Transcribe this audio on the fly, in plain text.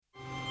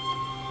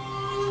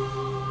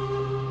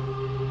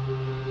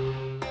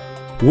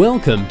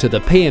Welcome to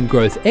the PM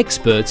Growth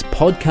Experts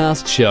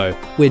podcast show,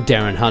 where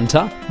Darren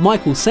Hunter,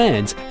 Michael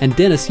Sands and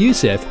Dennis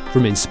Youssef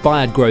from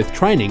Inspired Growth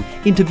Training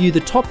interview the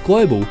top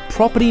global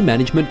property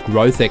management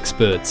growth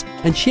experts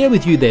and share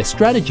with you their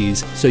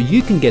strategies so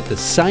you can get the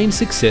same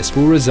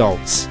successful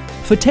results.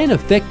 For 10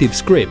 effective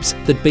scripts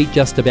that beat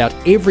just about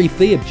every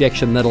fee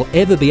objection that'll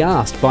ever be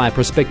asked by a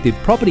prospective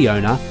property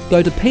owner,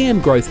 go to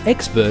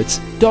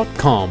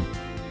pmgrowthexperts.com.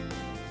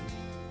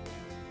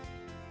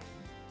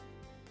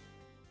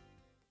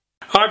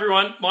 Hi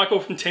everyone, Michael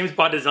from Teams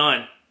by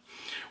Design.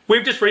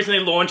 We've just recently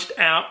launched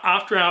our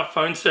after-hour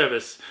phone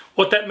service.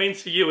 What that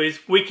means for you is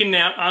we can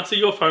now answer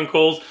your phone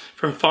calls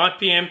from 5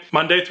 p.m.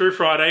 Monday through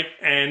Friday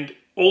and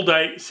all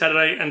day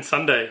Saturday and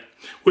Sunday.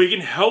 We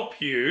can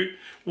help you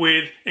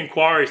with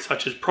inquiries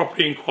such as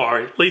property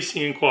inquiry,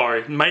 leasing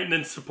inquiry,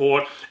 maintenance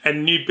support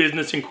and new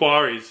business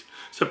inquiries.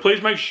 So please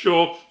make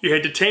sure you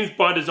head to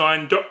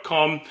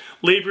teamsbydesign.com,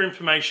 leave your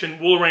information,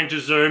 we'll arrange a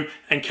Zoom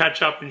and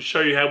catch up and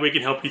show you how we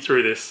can help you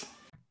through this.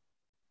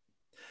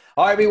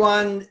 Hi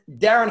everyone,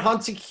 Darren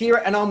Hunter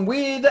here, and I'm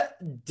with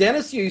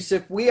Dennis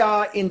Youssef. We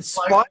are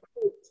Inspired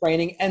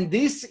Training, and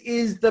this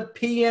is the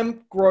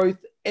PM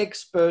Growth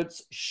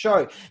Experts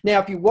Show. Now,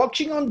 if you're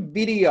watching on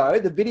video,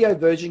 the video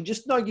version,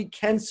 just know you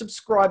can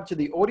subscribe to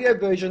the audio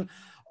version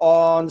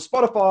on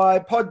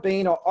Spotify,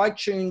 Podbean, or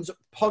iTunes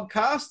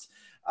podcast.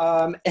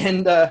 Of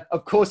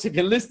course, if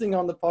you're listening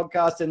on the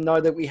podcast, and know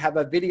that we have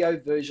a video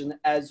version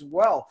as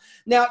well.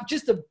 Now,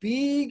 just a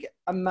big,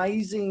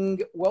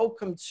 amazing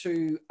welcome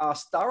to our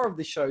star of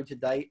the show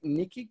today,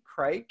 Nicole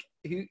Craike,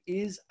 who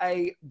is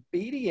a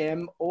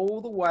BDM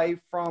all the way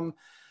from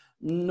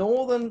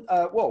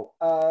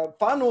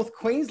far North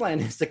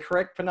Queensland is the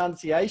correct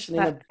pronunciation.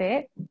 That's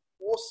it.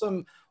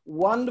 Awesome,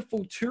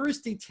 wonderful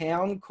touristy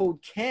town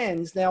called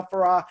Cairns. Now,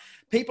 for our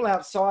people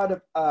outside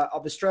of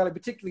Australia,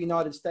 particularly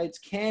United States,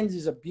 Cairns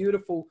is a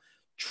beautiful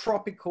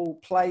tropical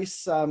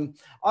place. I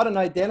don't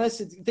know,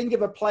 Dennis, think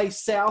of a place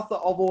south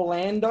of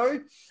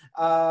Orlando,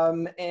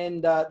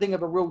 and think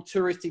of a real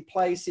touristy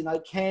place. You know,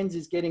 Cairns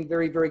is getting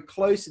very, very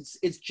close.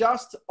 It's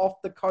just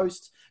off the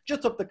coast.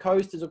 Just off the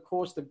coast is, of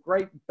course, the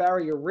Great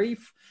Barrier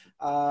Reef.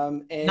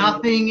 And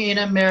nothing in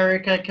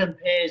America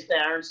compares,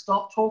 Darren.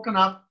 Stop talking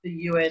up the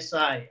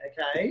USA,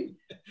 okay?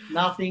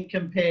 Nothing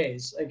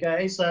compares,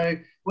 okay? So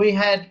we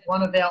had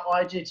one of our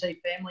IGT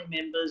family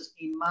members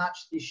in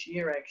March this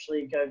year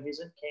actually go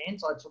visit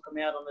Cairns. I took them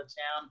out on the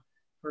town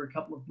for a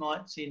couple of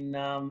nights in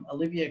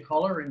Olivia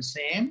Collar and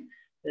Sam.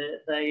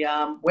 They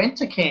went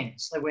to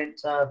Cairns. They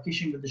went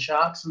fishing with the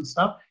sharks and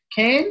stuff.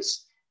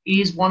 Cairns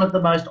is one of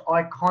the most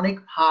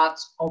iconic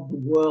parts of the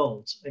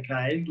world,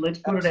 okay? Let's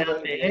put it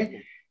out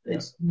there.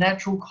 It's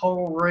natural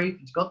coral reef.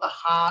 It's got the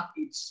heart.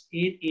 It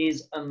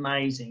is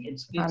amazing.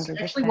 It's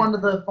 100%. Actually one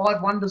of the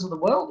 5 wonders of the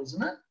world,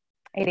 isn't it?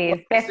 It is.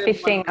 Best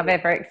fishing I've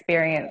ever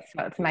experienced.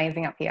 So it's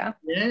amazing up here.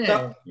 Yeah.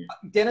 So,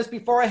 Dennis,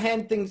 before I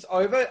hand things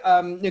over,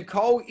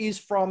 Nicole is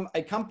from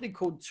a company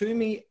called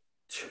Twomey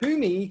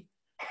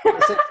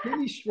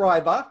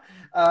Schriber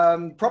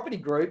Property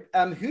Group,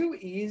 who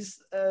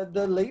is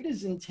the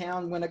leaders in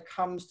town when it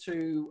comes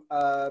to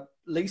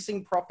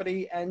leasing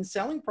property and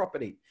selling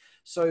property.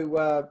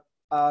 So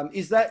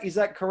is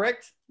that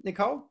correct,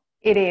 Nicole?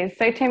 It is.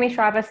 So Twomey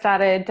Schriber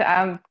started,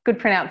 good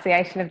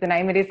pronunciation of the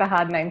name, it is a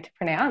hard name to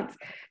pronounce,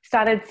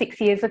 started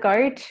 6 years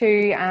ago.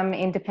 2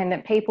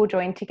 independent people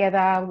joined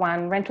together,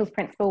 1 rentals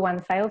principal,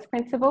 1 sales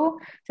principal.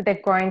 So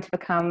they've grown to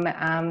become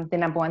the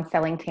number 1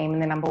 selling team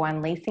and the number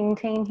 1 leasing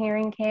team here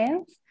in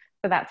Cairns.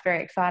 So that's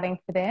very exciting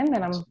for them,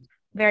 and I'm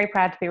very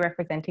proud to be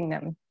representing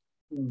them.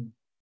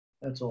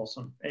 That's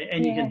awesome.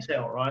 And you can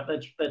tell, right?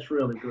 That's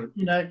really good.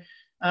 You know,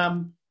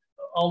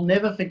 I'll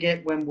never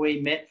forget when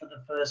we met for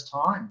the first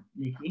time,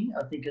 Nikki.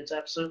 I think it's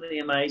absolutely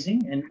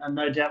amazing, and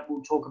no doubt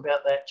we'll talk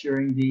about that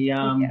during the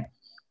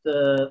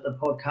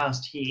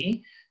podcast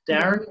here.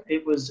 Darren,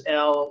 it was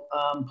our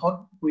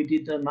we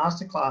did the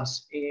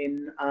masterclass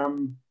in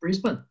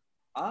Brisbane.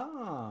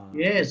 Yeah,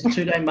 it's a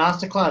 2-day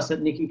masterclass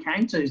that Nikki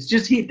came to. It's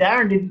just here,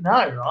 Darren didn't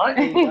know, right?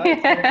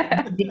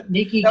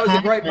 Nikki, that was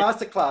a great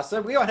masterclass.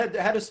 So we had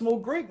a small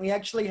group. We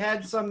actually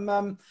had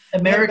some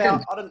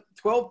Americans.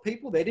 12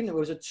 people there, didn't it? It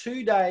was a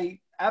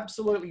 2-day,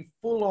 absolutely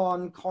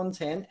full-on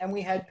content, and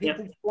we had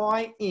people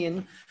fly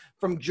in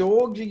from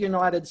Georgia,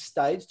 United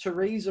States,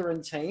 Teresa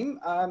and team,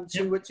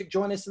 to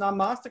join us in our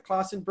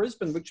masterclass in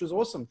Brisbane, which was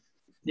awesome.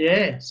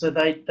 Yeah, so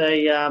they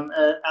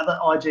other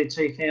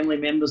IGT family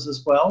members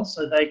as well.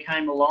 So they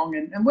came along,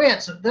 and we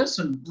had there's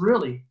some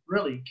really,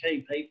 really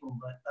key people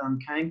that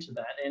came to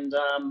that, and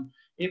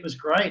it was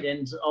great.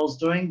 And I was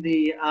doing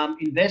the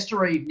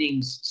investor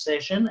evenings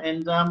session,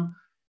 and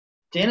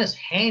Dennis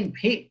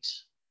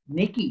handpicked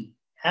Nikki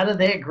out of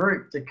their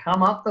group to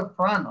come up the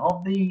front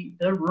of the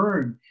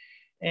room,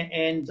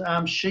 and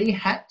she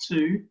had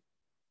to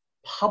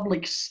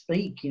public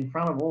speak in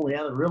front of all the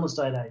other real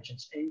estate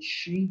agents, and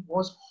she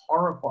was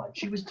horrified.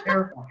 She was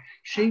terrified.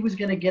 She was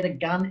going to get a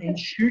gun and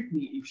shoot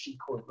me if she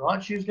could, right?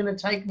 She was going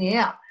to take me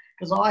out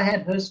because I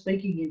had her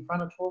speaking in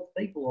front of 12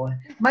 people, or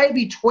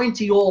maybe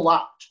 20 all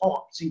up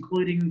tops,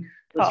 including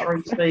the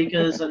three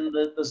speakers and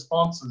the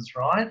sponsors,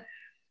 right?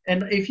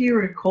 And if you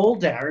recall,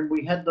 Darren,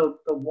 we had the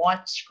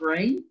white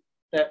screen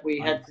that we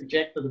had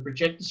projected. The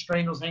projector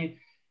screen was hanging.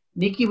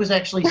 Nikki was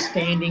actually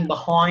standing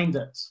behind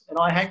it, and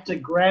I had to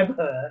grab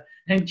her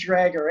and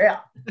drag her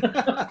out.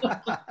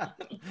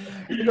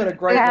 You've got a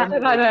great. How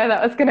did I know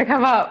that was going to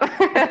come up?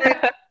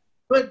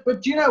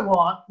 But do you know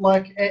what?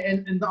 Like,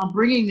 and I'm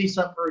bringing this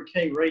up for a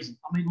key reason.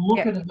 I mean, look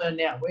at her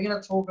now. We're going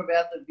to talk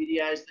about the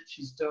videos that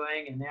she's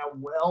doing and how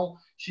well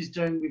she's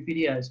doing with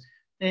videos.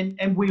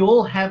 And we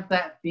all have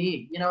that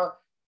fear. You know,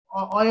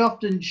 I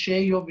often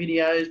share your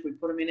videos. We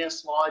put them in our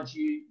slides.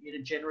 You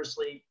know,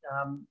 generously,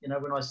 you know,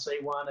 when I see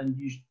one and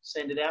you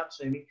send it out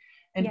to me.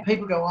 And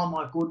people go, oh,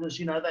 my goodness,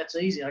 you know, that's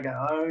easy. I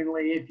go,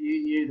 only if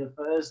you knew the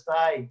first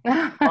day.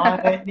 I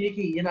bet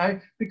Nikki, you know,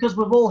 because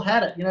we've all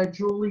had it. You know,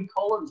 Julie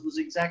Collins was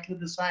exactly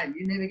the same.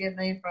 You never get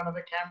me in front of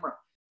a camera.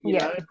 You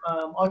know,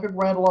 I could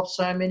rattle off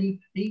so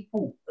many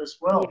people as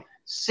well. Yeah.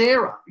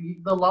 Sarah,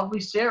 the lovely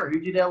Sarah, who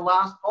did our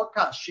last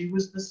podcast, she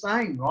was the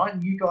same, right?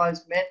 And you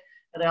guys met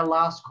at our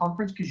last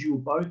conference because you were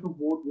both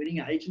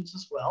award-winning agents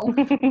as well,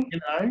 you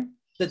know.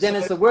 So,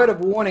 Dennis, the word of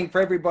warning for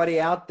everybody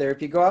out there,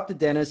 if you go up to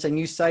Dennis and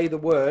you say the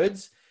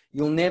words,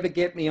 you'll never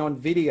get me on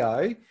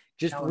video,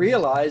 just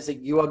realize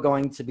that you are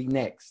going to be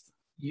next.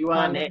 You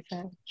are next.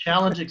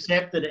 Challenge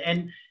accepted.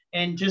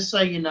 And just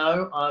so you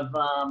know,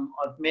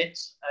 I've met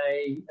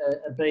a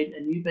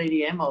new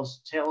BDM. I was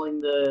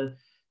telling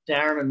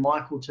Darren and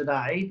Michael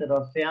today that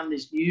I've found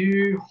this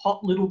new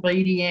hot little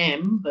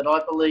BDM that I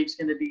believe is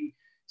going to be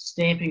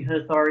stamping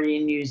her authority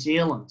in New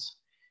Zealand.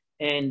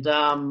 And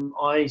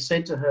I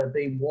said to her,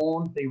 be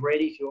warned, be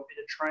ready. If you want me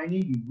to train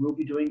you, you will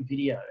be doing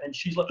video. And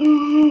she's like,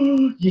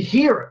 you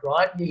hear it,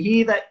 right? You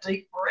hear that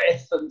deep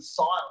breath and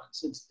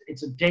silence.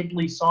 It's a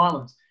deadly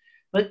silence.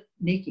 But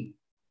Nikki,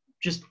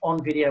 just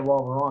on video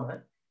while we're on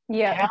it,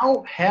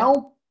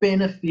 how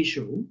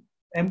beneficial,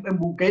 and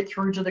we'll get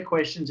through to the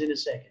questions in a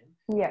second,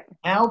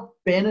 how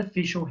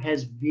beneficial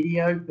has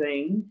video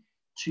been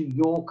to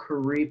your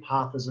career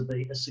path as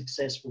a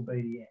successful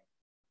BDM?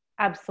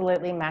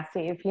 Absolutely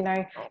massive. You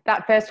know,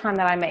 that first time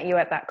that I met you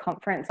at that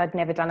conference, I'd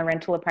never done a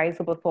rental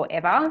appraisal before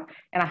ever.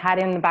 And I had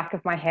in the back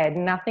of my head,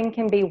 nothing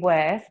can be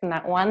worse than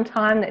that one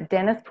time that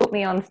Dennis put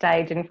me on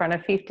stage in front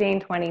of 15,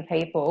 20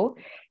 people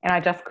and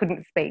I just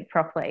couldn't speak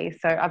properly.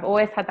 So I've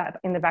always had that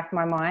in the back of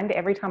my mind.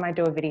 Every time I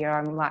do a video,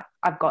 I'm like,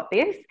 I've got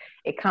this.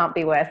 It can't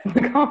be worse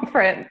than the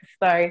conference.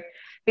 So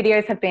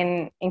videos have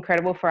been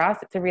incredible for us.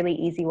 It's a really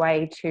easy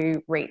way to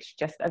reach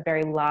just a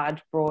very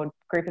large, broad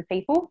group of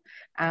people.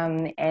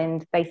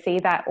 And they see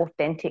that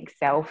authentic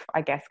self,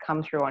 I guess,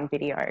 come through on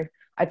video.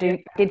 I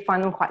did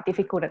find them quite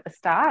difficult at the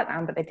start,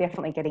 but they're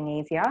definitely getting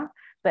easier.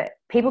 But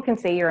people can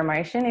see your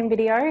emotion in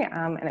video,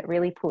 and it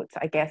really puts,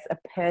 I guess, a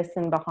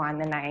person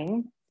behind the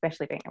name,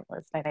 especially being a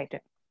real estate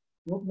agent.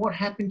 What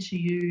happened to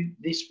you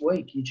this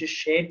week? You just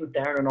shared with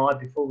Darren and I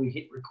before we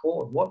hit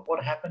record.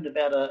 What happened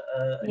about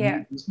a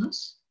new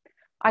business?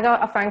 I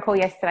got a phone call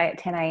yesterday at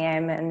 10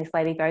 a.m. and this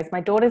lady goes,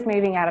 my daughter's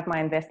moving out of my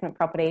investment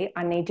property.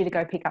 I need you to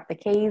go pick up the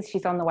keys.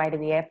 She's on the way to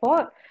the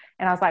airport.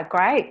 And I was like,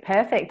 great,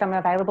 perfect. I'm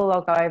available.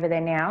 I'll go over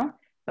there now.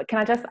 But can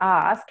I just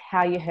ask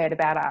how you heard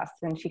about us?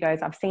 And she goes,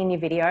 I've seen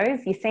your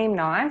videos. You seem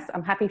nice.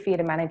 I'm happy for you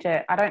to manage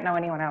it. I don't know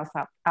anyone else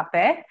up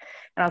there.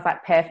 And I was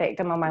like, perfect.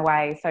 I'm on my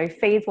way. So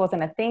fees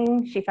wasn't a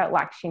thing. She felt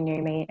like she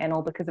knew me, and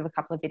all because of a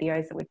couple of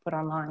videos that we put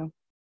online.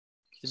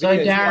 So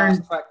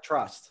Darren,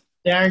 trust.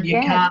 Darren,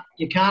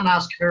 you can't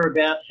ask her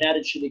about how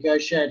did she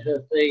negotiate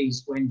her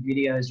fees when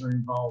videos are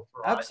involved,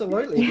 right?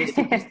 Absolutely.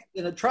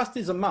 You know, trust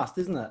is a must,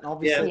 isn't it? And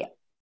obviously,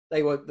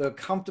 they're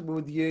comfortable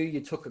with you.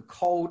 You took a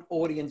cold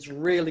audience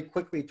really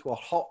quickly to a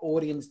hot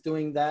audience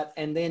doing that.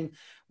 And then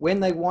when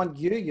they want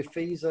you, your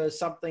fees are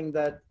something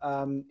that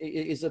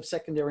is of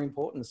secondary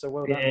importance. So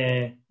well done.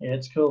 Yeah,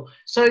 it's cool.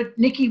 So,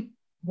 Nikki,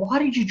 why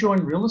did you join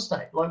real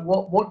estate? Like,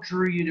 what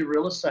drew you to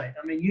real estate?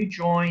 I mean, you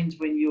joined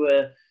when you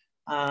were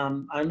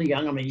only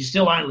young. I mean, you're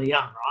still only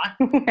young,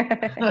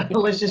 right?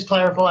 Let's just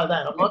clarify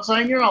that. I'm not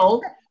saying you're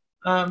old.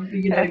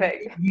 You know,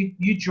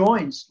 you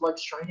joined like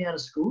straight out of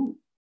school.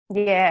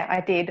 Yeah,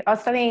 I did. I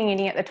was studying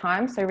uni at the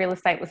time, so real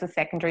estate was a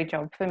secondary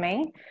job for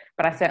me.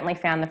 But I certainly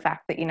found the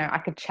fact that, you know, I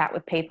could chat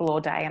with people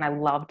all day, and I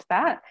loved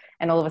that.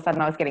 And all of a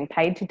sudden I was getting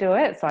paid to do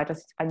it. So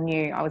I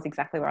knew I was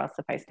exactly where I was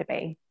supposed to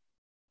be.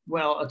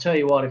 Well, I'll tell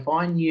you what, if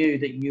I knew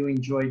that you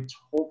enjoyed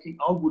talking,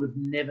 I would have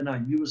never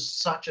known. You were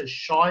such a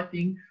shy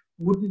thing,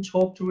 wouldn't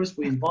talk to us.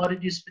 We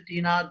invited you for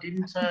dinner,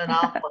 didn't turn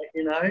up, like,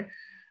 you know,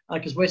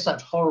 because we're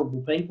such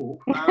horrible people.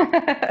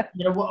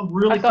 You know what? I'm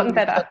really I've gotten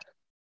better.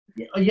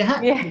 You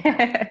have.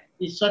 Yeah.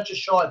 You're such a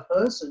shy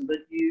person, but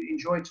you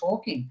enjoy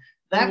talking.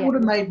 That would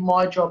have made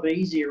my job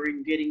easier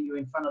in getting you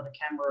in front of the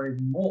camera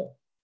even more.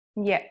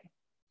 Yeah.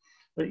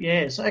 But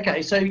yes,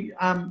 okay. So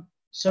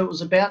it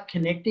was about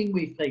connecting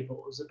with people.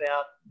 It was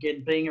about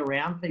being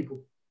around people.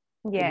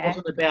 Yeah. It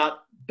wasn't about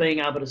being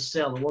able to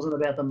sell. It wasn't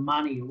about the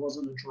money. It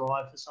wasn't a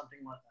drive for something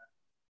like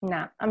that.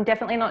 No, I'm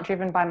definitely not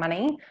driven by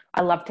money.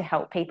 I love to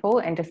help people,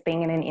 and just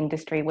being in an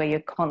industry where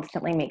you're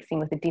constantly mixing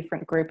with a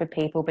different group of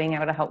people, being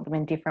able to help them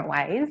in different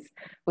ways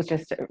was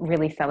just a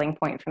really selling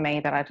point for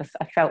me, that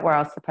I felt where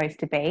I was supposed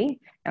to be,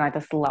 and I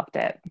just loved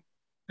it.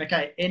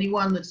 Okay,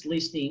 anyone that's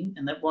listening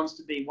and that wants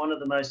to be one of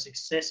the most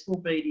successful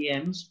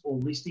BDMs or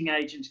listing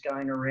agents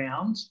going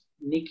around,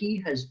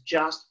 Nikki has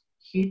just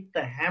hit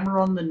the hammer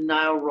on the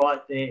nail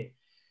right there.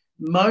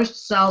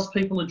 Most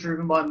salespeople are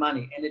driven by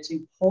money, and it's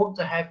important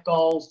to have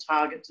goals,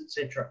 targets,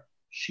 etc.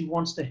 She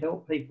wants to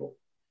help people.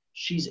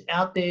 She's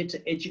out there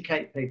to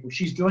educate people.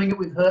 She's doing it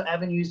with her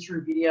avenues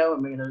through video,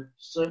 and we're going to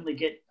certainly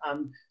get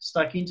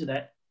stuck into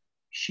that.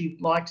 She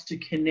likes to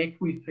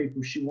connect with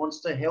people. She wants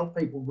to help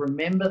people.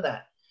 Remember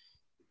that.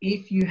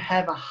 If you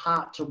have a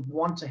heart to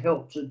want to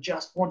help, to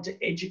just want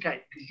to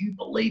educate because you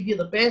believe you're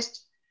the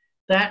best,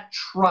 that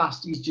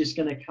trust is just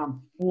going to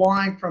come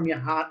flying from your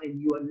heart,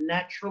 and you are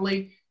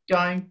naturally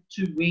going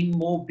to win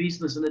more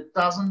business. And it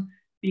doesn't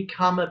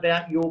become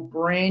about your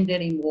brand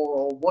anymore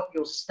or what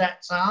your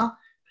stats are.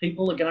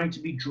 People are going to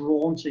be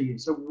drawn to you.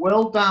 So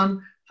well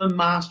done for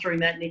mastering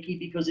that, Nikki,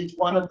 because it's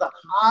one of the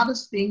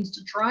hardest things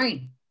to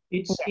train.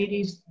 It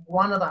is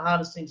one of the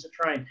hardest things to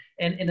train,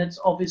 and it's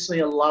obviously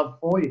a love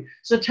for you.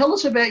 So tell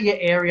us about your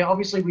area.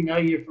 Obviously, we know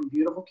you're from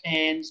beautiful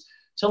Cairns.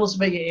 Tell us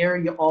about your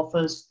area, your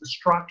office, the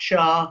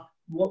structure,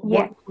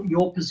 what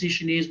your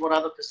position is, what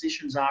other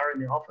positions are in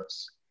the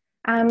office.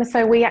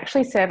 So we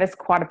actually service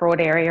quite a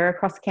broad area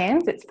across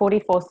Cairns. It's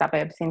 44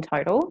 suburbs in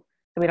total.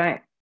 So we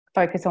don't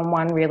focus on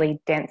one really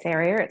dense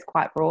area. It's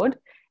quite broad.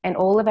 And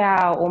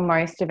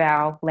most of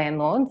our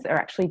landlords are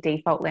actually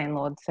default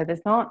landlords. So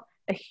there's not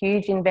a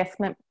huge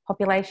investment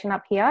population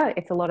up here.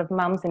 It's a lot of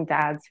mums and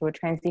dads who are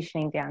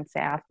transitioning down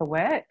south for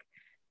work.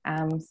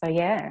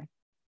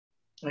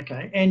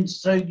 Okay. And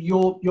so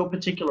your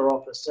particular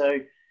office, so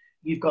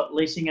you've got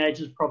leasing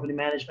agents, property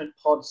management,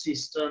 pod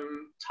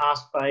system,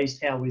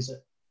 task-based. How is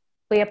it?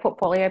 We are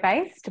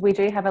portfolio-based. We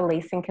do have a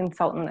leasing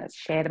consultant that's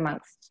shared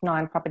amongst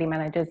 9 property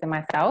managers and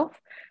myself.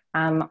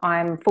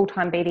 I'm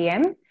full-time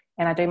BDM,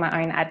 and I do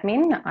my own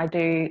admin. I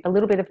do a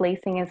little bit of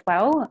leasing as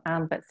well,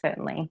 but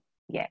certainly,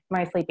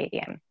 mostly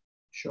BDM.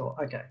 Sure.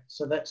 Okay.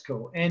 So that's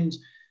cool. And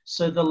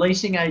so the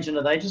leasing agent,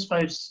 are they just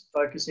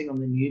focusing on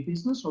the new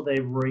business, or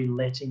they're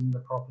reletting the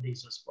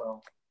properties as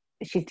well?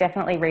 She's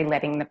definitely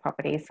reletting the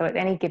properties. So at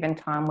any given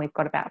time, we've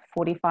got about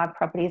 45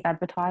 properties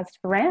advertised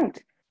for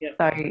rent. Yep.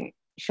 So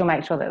she'll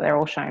make sure that they're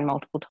all shown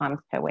multiple times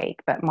per week.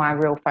 But my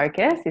real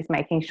focus is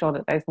making sure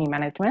that those new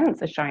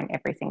managements are shown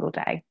every single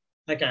day.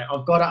 Okay,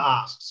 I've got to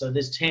ask. So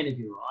there's 10 of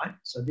you, right?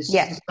 So this is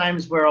the same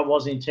as where I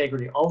was in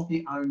Integrity. I was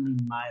the only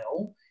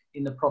male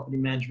in the property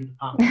management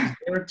department. Is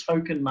there a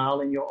token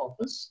male in your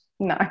office?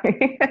 No.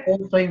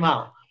 All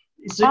female.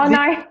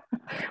 No.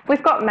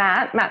 We've got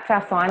Matt. Matt's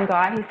our sign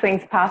guy. He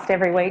swings past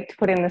every week to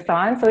put in the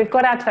sign. So we've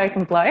got our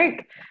token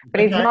bloke,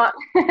 but he's not...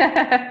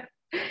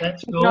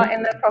 That's cool. Not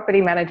in the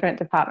property management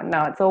department.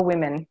 No, it's all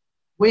women.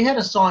 We had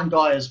a sign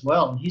guy as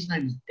well, and his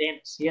name is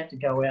Dennis. He had to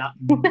go out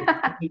and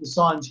do the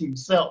signs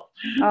himself.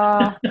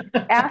 Our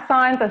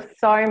signs are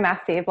so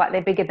massive, like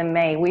they're bigger than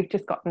me. We've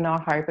just got no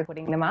hope of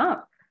putting them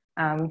up.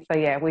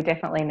 We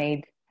definitely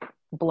need a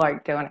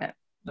bloke doing it.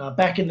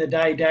 Back in the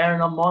day, Darren,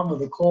 mine were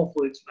the call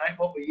flutes, mate.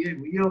 What were you?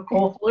 Were you a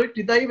call flute?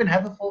 Did they even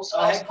have a full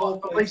size call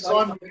flute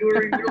sign when you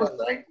were in real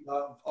estate?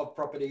 Of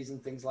properties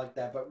and things like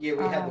that. But we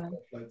had the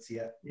call flutes,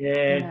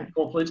 Yeah,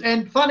 call flutes.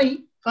 And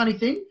funny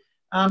thing,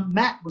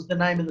 Matt was the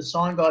name of the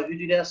sign guy who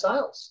did our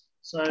sales.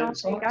 So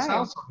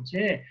sales signs,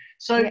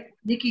 So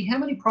Nikki, how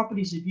many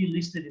properties have you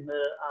listed in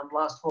the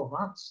last 12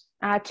 months?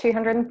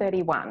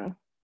 231.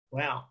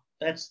 Wow.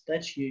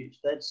 That's huge.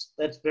 That's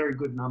very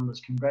good numbers.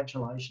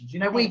 Congratulations.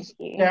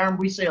 Darren,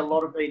 we see a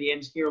lot of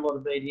BDMs, hear a lot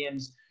of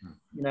BDMs,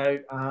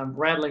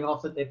 rattling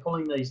off that they're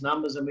pulling these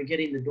numbers, and we get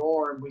in the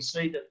door and we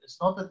see that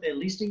it's not that they're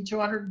listing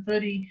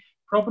 230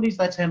 properties.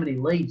 That's how many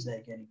leads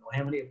they're getting or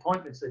how many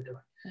appointments they're doing.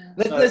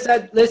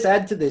 Let's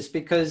add to this,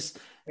 because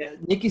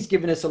Nikki's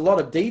given us a lot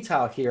of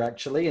detail here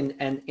actually,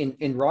 and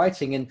in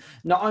writing. And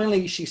not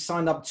only she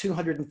signed up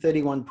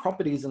 231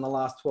 properties in the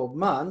last 12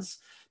 months,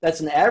 that's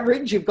an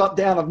average you've got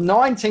down of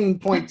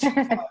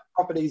 19.25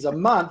 properties a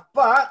month.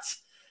 But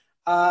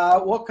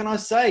what can I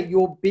say?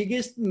 Your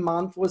biggest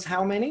month was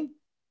how many?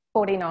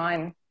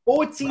 49.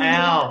 49.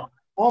 Wow.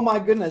 Oh my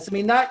goodness. I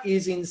mean, that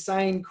is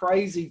insane,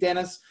 crazy,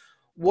 Dennis.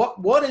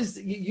 What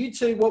is you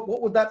two?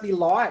 What would that be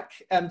like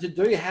to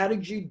do? How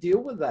did you deal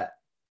with that?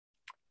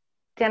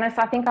 Dennis,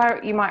 I think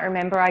you might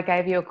remember I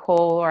gave you a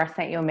call or I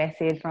sent you a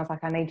message and I was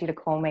like, I need you to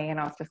call me. And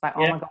I was just like,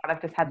 oh my God,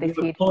 I've just had this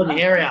huge... Pulling the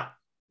hair out.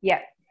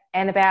 Yeah.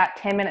 And about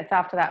 10 minutes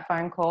after that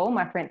phone call,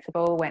 my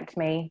principal went to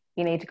me,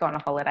 you need to go on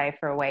a holiday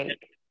for a week.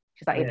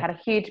 She's like, you've had a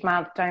huge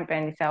month. Don't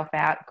burn yourself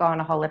out. Go on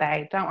a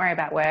holiday. Don't worry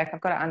about work.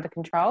 I've got it under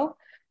control.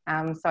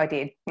 So I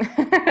did.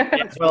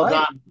 Well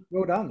done.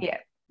 Well done. Yeah.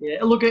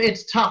 Look,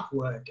 it's tough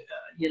work.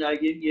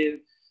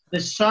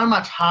 There's so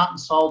much heart and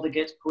soul that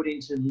gets put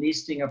into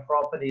listing a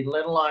property,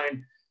 let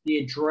alone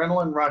the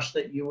adrenaline rush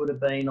that you would have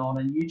been on,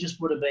 and you just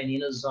would have been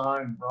in a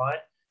zone, right?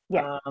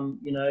 Yeah.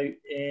 You know,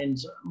 and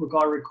look,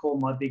 I recall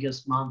my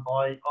biggest month.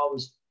 I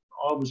was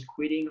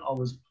quitting.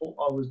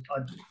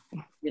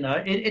 You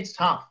know, it's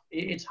tough.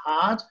 It's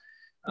hard.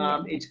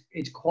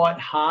 It's quite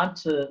hard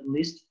to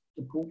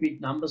pull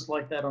big numbers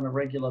like that on a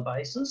regular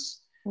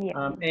basis.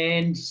 Yeah.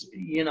 And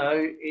you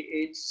know,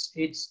 it's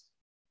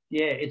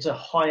a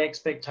high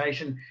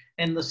expectation,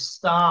 and the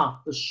staff,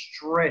 the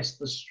stress,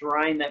 the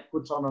strain that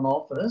puts on an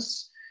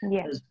office.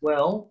 Yeah. As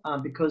well,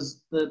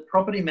 because the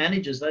property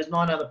managers, those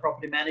 9 other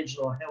property managers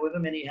or however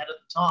many you had at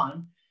the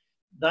time,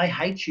 they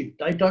hate you.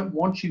 They don't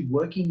want you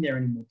working there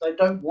anymore. They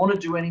don't want to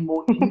do any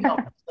more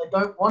income. They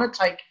don't want to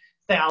take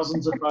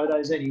thousands of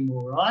photos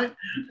anymore, right?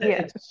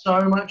 Yeah. It's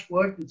so much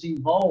work that's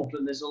involved,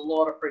 and there's a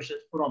lot of pressure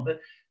that's put on.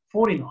 But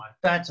 49,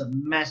 that's a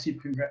massive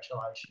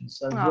congratulations.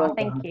 So well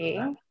thank done.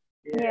 you.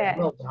 Yeah,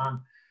 well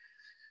done.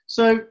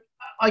 So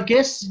I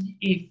guess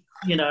if,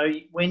 you know,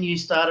 when you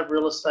started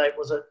real estate,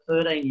 was it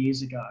 13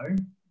 years ago?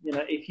 You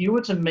know, if you were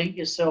to meet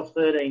yourself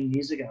 13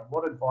 years ago,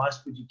 what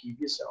advice would you give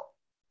yourself?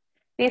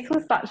 This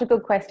was such a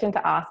good question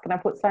to ask, and I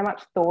put so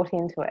much thought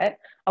into it.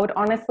 I would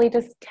honestly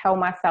just tell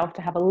myself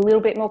to have a little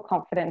bit more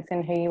confidence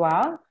in who you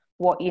are,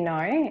 what you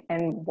know,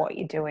 and what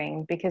you're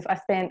doing, because I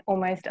spent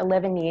almost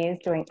 11 years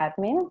doing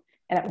admin,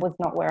 and it was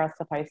not where I was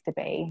supposed to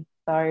be.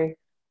 So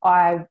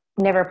I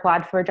never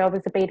applied for a job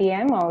as a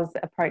BDM. I was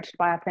approached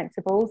by our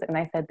principals, and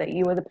they said that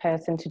you were the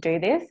person to do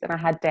this, and I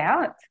had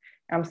doubts.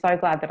 And I'm so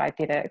glad that I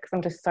did it, because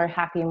I'm just so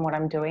happy in what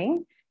I'm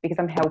doing, because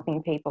I'm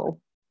helping people.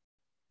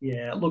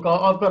 Yeah, look,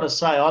 I've got to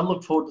say, I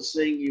look forward to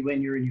seeing you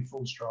when you're in your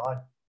full stride.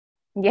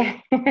 Yeah.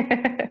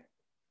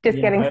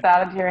 Getting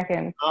started, you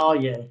reckon? Oh,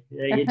 yeah.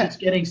 Yeah, you're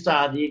just getting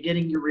started. You're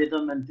getting your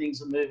rhythm and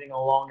things are moving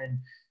along. And,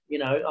 you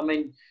know, I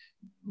mean,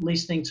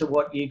 listening to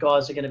what you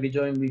guys are going to be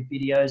doing with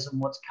videos and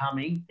what's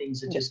coming,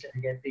 things are just going to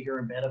get bigger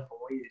and better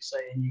for you. So,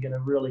 and you're going to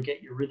really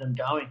get your rhythm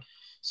going.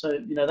 So,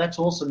 you know, that's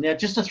awesome. Now,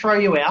 just to throw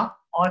you out,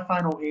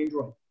 iPhone or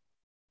Android?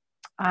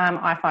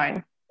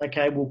 iPhone.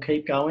 Okay, we'll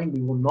keep going.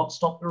 We will not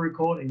stop the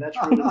recording. That's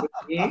really good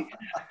to hear.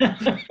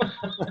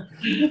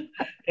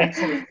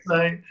 Excellent.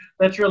 So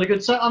that's really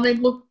good. So, I mean,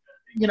 look,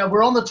 you know,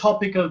 we're on the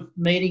topic of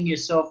meeting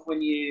yourself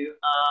when you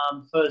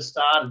first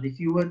started. If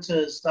you were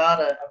to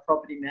start a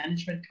property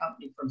management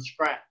company from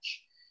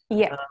scratch,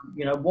 yeah,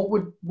 you know,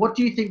 what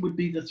do you think would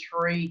be the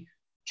 3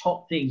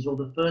 top things, or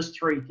the first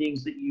 3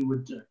 things that you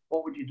would do?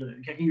 What would you do?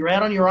 Okay, you're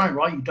out on your own,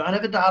 right? You don't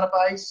have a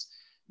database.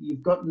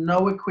 You've got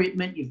no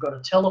equipment. You've got a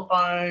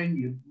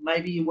telephone.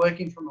 Maybe you're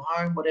working from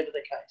home, whatever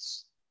the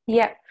case.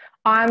 Yeah,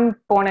 I'm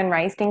born and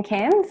raised in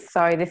Cairns,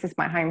 so this is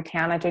my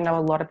hometown. I do know a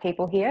lot of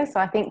people here.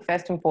 So I think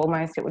first and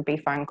foremost, it would be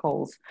phone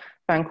calls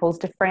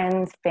to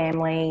friends,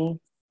 family,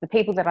 the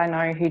people that I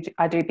know who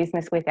I do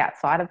business with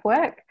outside of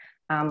work,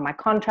 my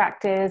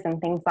contractors and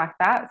things like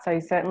that. So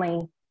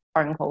certainly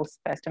phone calls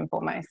first and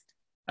foremost.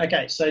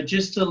 Okay, so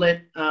just to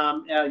let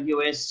our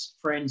US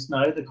friends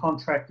know, the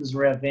contractors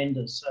are our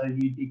vendors. So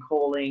you'd be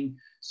calling.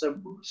 So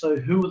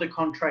who are the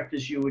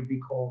contractors you would be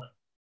calling?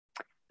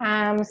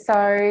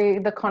 So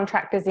the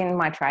contractors in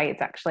my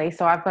trades, actually.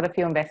 So I've got a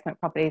few investment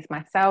properties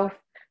myself.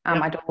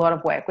 I do a lot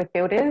of work with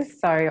builders.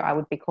 So I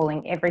would be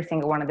calling every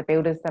single one of the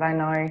builders that I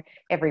know,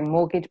 every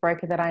mortgage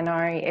broker that I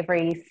know,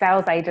 every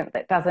sales agent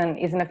that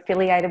isn't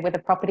affiliated with a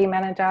property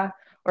manager,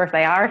 or if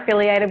they are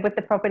affiliated with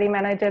the property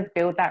manager,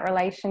 build that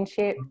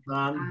relationship.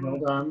 Well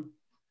done.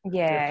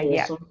 Yeah,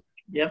 awesome.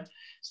 Yep.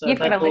 So you've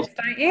got a list,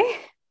 don't you?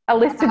 A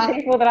list of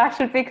people that I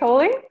should be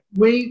calling?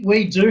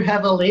 We do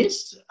have a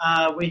list.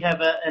 We have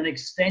an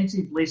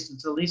extensive list.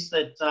 It's a list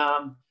that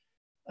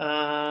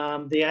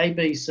the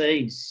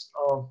ABCs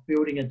of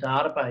building a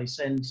database.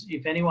 And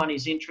if anyone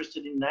is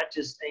interested in that,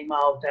 just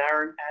email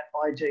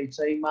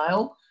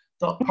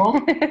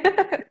darren@igtmail.com.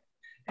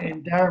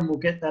 And Darren will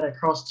get that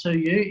across to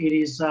you. It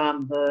is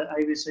the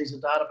ABCs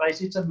of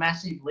database. It's a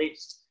massive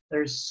list.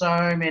 There's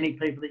so many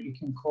people that you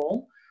can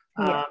call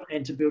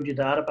and to build your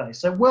database.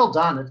 So well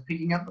done. It's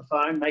picking up the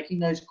phone, making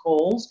those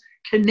calls,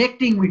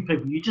 connecting with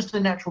people. You're just a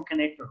natural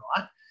connector,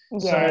 right?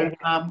 Yeah.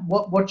 So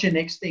what's your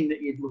next thing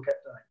that you'd look at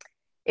doing?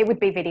 It would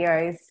be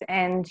videos.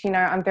 And, you know,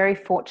 I'm very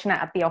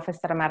fortunate at the office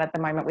that I'm at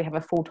the moment. We have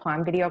a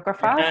full-time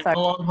videographer. Okay, so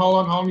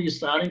hold on. You're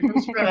starting from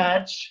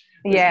scratch.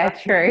 Yeah,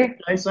 true.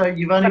 Okay, so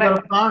you've only got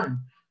a phone.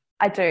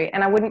 I do,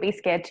 and I wouldn't be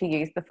scared to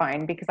use the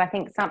phone, because I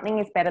think something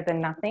is better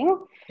than nothing.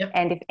 Yep.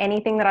 And if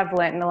anything that I've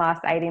learned in the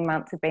last 18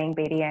 months of being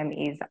BDM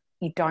is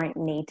you don't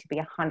need to be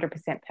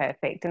 100%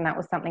 perfect, and that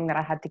was something that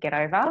I had to get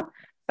over.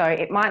 So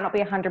it might not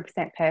be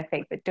 100%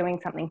 perfect, but doing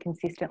something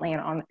consistently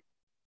and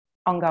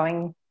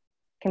ongoing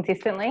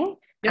consistently,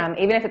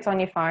 even if it's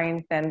on your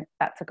phone, then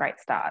that's a great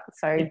start.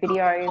 So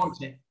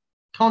videos.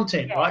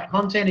 Content, right?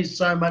 Content is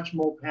so much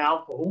more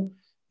powerful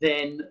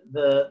than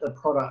the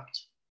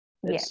product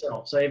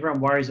itself. So everyone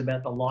worries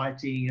about the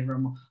lighting.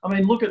 I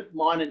mean, look at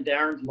mine and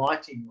Darren's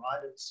lighting, right?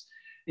 It's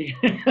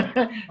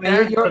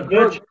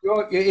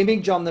your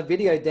image on the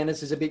video,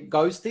 Dennis, is a bit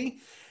ghosty,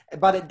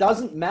 but it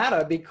doesn't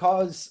matter,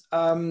 because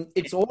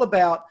it's all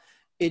about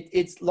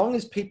it's long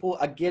as people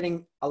are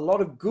getting a lot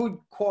of good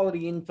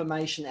quality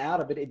information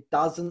out of it. It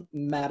doesn't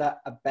matter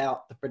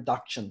about the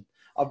production.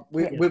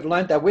 We've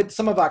learned that with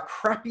some of our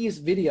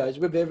crappiest videos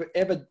we've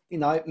ever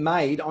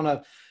made on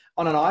an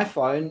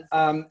iPhone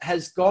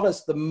has got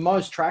us the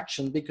most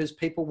traction because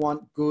people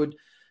want good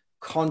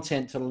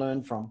content to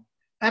learn from.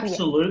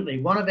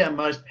 Absolutely. One of our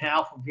most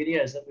powerful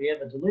videos that we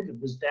ever delivered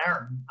was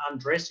Darren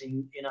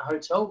undressing in a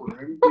hotel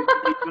room with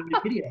the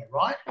video,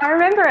 right? I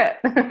remember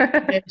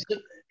it.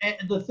 And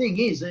the thing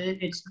is,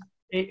 it's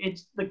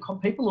the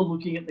people are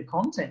looking at the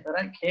content. They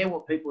don't care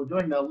what people are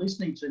doing. They're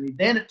listening to me.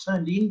 Then it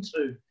turned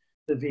into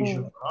the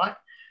visual, right?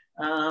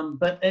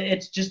 But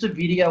it's just a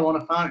video on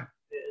a phone.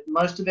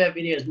 Most of our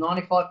videos,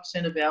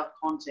 95% of our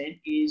content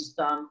is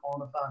done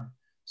on a phone.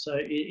 So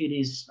it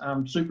is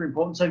super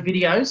important. So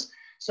videos.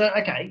 So,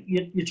 okay,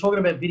 you're talking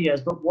about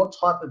videos, but what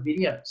type of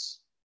videos?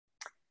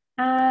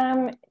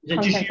 Is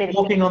it just you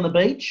walking on the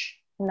beach?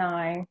 No,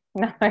 I'm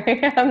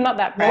not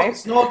that brave.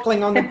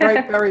 Snorkeling on the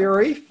Great Barrier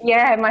Reef?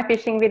 Yeah, my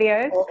fishing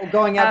videos. Or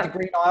going out to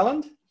Green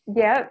Island?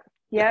 Yeah,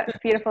 it's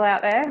beautiful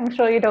out there. I'm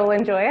sure you'd all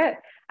enjoy it.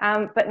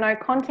 But no,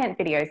 content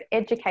videos,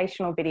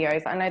 educational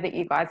videos. I know that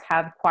you guys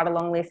have quite a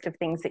long list of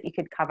things that you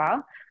could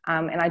cover,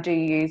 and I do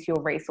use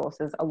your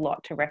resources a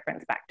lot to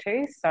reference back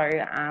to.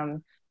 So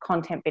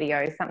content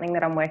videos, something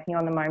that I'm working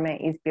on at the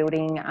moment is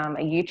building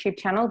a YouTube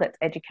channel that's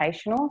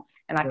educational,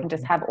 and I can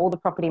just have all the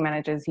property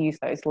managers use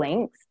those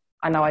links.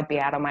 I know I'd be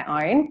out on my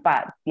own,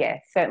 but yeah,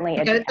 certainly.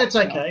 Okay, that's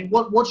okay.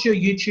 What's your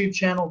YouTube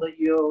channel that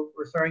you're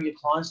referring your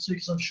clients to?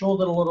 Because I'm sure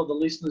that a lot of the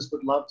listeners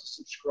would love to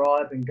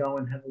subscribe and go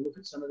and have a look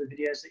at some of the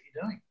videos that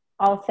you're doing.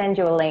 I'll send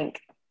you a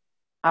link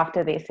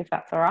after this, if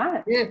that's all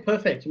right. Yeah,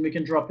 perfect. And we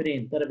can drop it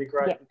in. That'd be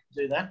great. Yeah. We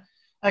can do that.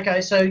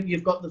 Okay, so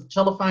you've got the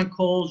telephone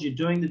calls, you're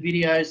doing the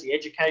videos, the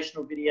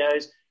educational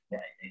videos.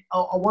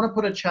 I want to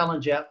put a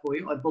challenge out for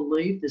you. I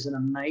believe there's an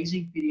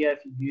amazing video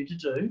for you to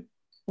do.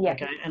 Yeah.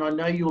 Okay, and I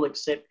know you'll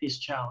accept this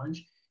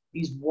challenge,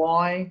 is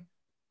why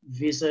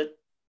visit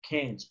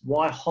Cairns?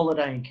 Why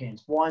holiday in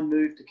Cairns? Why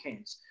move to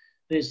Cairns?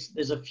 There's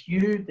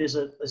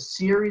a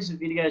series of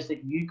videos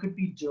that you could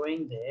be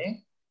doing there,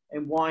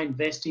 and why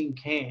invest in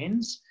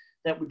Cairns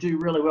that would do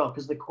really well,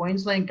 because the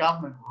Queensland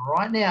government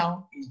right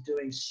now is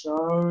doing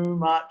so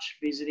much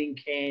visiting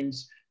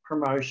Cairns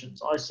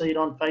promotions. I see it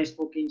on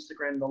Facebook,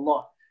 Instagram, a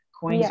lot.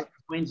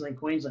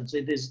 Queensland.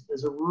 So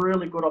there's a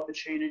really good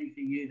opportunity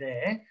for you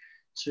there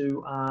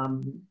to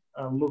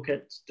look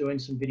at doing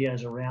some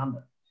videos around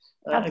it.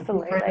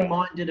 Absolutely. A good friend of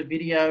mine did a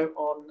video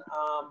on,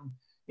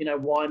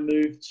 why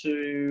move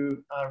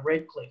to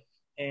Redcliffe.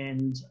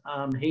 And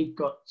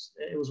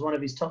it was one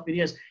of his top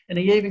videos. And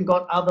he even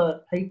got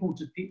other people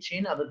to pitch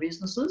in, other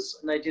businesses,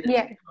 and they did it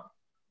together.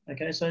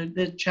 Okay, so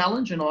the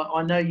challenge, and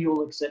I know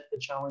you'll accept the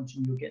challenge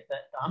and you'll get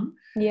that done.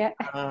 Yeah.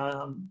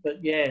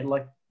 But yeah,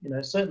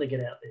 certainly get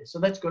out there. So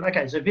that's good.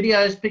 Okay, so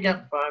videos, pick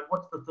up the phone.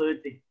 What's the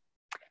third thing?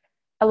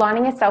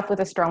 Aligning yourself with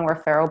a strong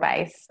referral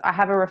base. I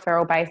have a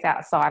referral base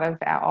outside of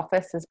our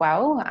office as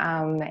well.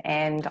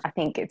 And I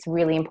think it's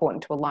really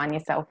important to align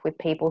yourself with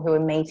people who are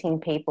meeting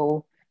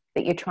people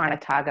that you're trying to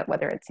target,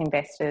 whether it's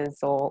investors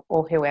or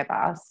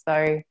whoever.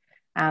 So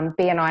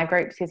BNI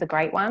groups is a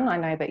great one. I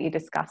know that you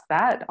discussed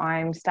that.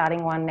 I'm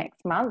starting one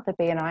next month, the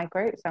BNI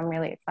group, so I'm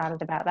really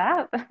excited about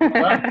that.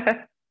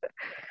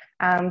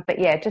 Wow. But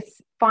yeah,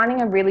 just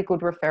finding a really good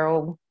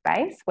referral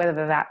base,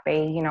 whether that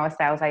be, a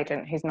sales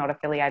agent who's not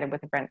affiliated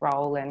with a rent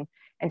roll, and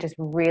just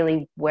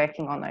really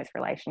working on those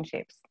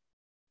relationships.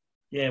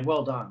 Yeah,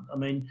 well done. I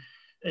mean,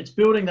 it's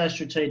building those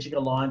strategic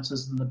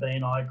alliances in the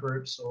BNI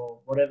groups or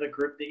whatever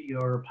group that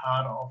you're a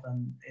part of.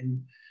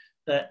 And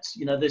that,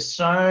 there's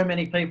so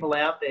many people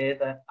out there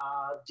that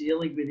are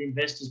dealing with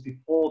investors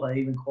before they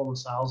even call a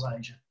sales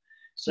agent.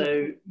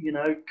 So,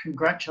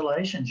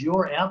 congratulations.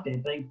 You're out there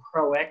being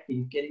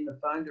proactive, getting the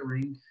phone to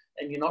ring,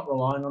 and you're not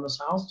relying on a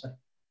sales team.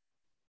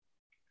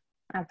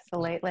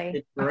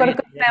 Absolutely. I've got a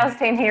good sales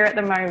team here at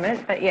the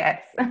moment, but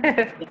yes.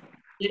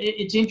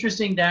 It's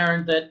interesting,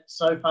 Darren, that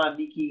so far,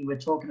 Nikki, we're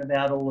talking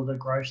about all of the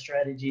growth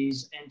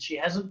strategies, and she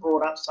hasn't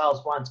brought up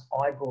sales once.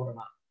 I brought them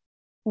up.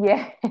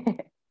 Yeah.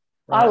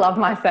 Right. I love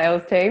my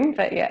sales team,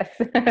 but yes.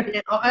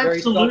 Yeah,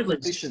 absolutely.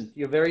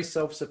 You're very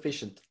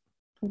self-sufficient.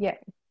 Yeah.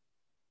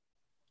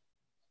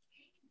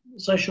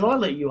 So should I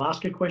let you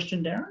ask a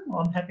question, Darren?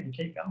 I'm happy to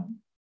keep going.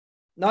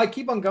 No,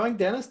 keep on going,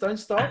 Dennis. Don't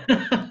stop.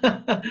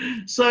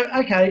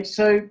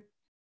 So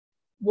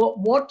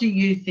what do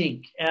you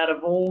think out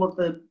of all of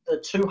the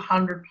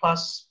 200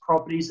 plus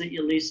properties that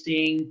you're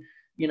listing?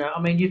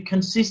 You've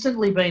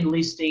consistently been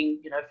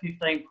listing,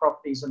 15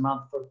 properties a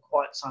month for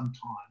quite some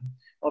time.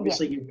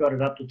 Obviously, You've got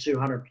it up to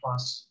 200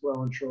 plus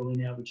well and truly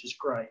now, which is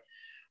great.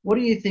 What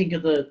do you think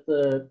of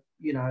the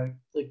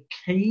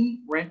key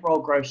rent roll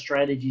growth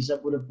strategies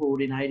that would have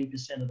brought in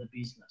 80% of the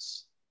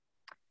business?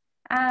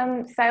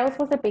 Sales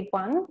was a big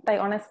one. They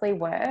honestly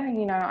were.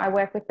 I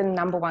work with the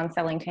number one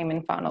selling team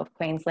in Far North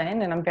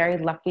Queensland, and I'm very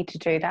lucky to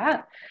do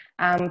that.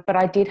 But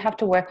I did have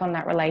to work on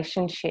that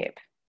relationship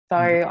So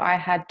I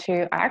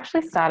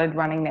actually started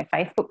running their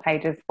Facebook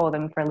pages for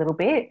them for a little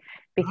bit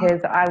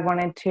because I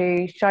wanted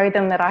to show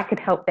them that I could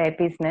help their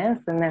business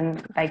and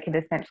then they could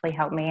essentially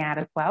help me out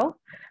as well.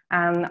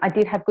 I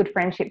did have good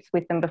friendships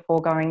with them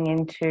before going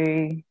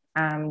into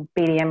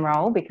BDM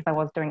role because I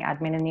was doing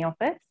admin in the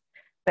office,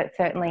 but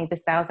certainly the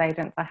sales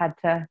agents, I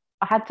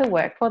had to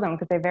work for them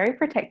because they're very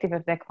protective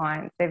of their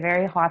clients. They're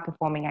very high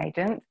performing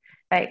agents.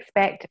 They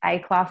expect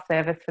A-class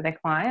service for their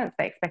clients.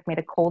 They expect me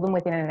to call them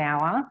within an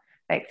hour.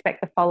 They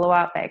expect the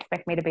follow-up. They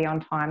expect me to be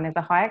on time. There's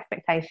a high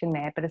expectation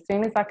there. But as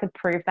soon as I could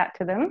prove that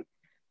to them,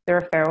 the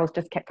referrals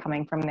just kept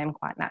coming from them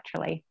quite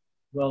naturally.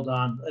 Well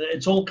done.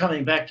 It's all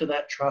coming back to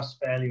that trust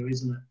value,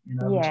 isn't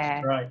it? Which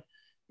is great.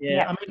 Yeah,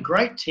 yep. I mean,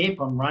 great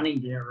tip on running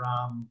their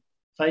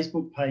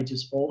Facebook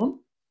pages for them.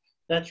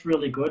 That's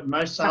really good.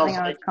 Most sales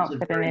agents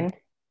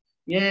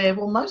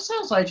most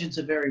sales agents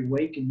are very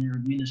weak in their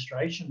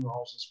administration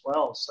roles as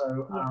well.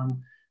 So,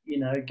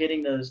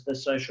 getting the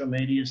social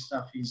media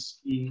stuff is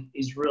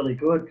really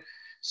good.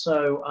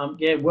 So,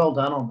 well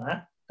done on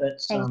that.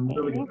 That's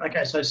really good.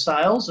 Okay, so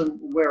sales, and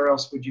where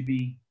else would you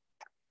be?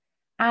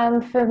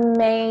 For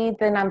me,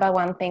 the number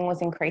one thing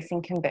was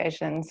increasing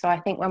conversions. So I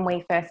think when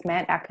we first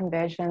met, our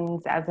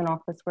conversions as an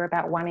office were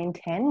about 1 in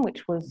 10,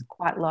 which was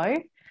quite low.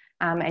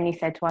 And you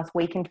said to us,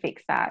 we can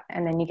fix that.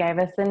 And then you gave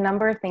us a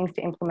number of things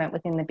to implement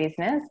within the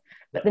business.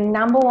 But the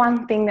number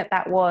one thing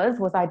that was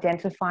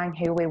identifying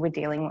who we were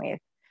dealing with.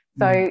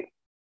 So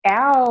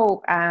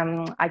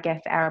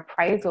our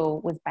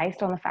appraisal was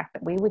based on the fact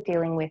that we were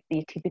dealing with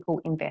the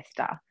typical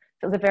investor.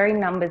 So it was a very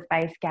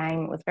numbers-based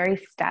game. It was very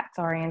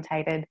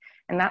stats-orientated.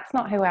 And that's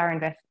not who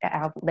our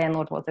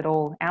landlord was at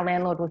all. Our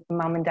landlord was the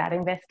mum and dad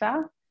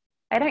investor.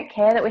 They don't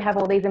care that we have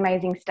all these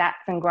amazing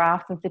stats and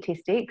graphs and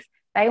statistics.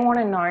 They want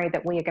to know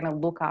that we are going to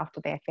look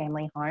after their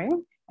family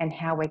home and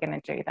how we're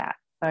going to do that.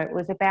 So it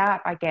was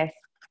about,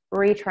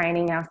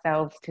 retraining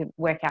ourselves to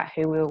work out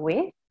who we were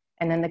with,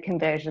 and then the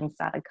conversion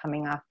started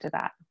coming after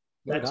that.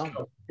 That's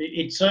cool.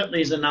 It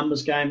certainly is a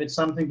numbers game. It's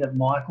something that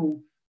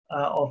Michael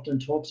often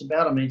talks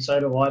about. I mean, so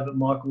do I, but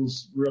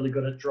Michael's really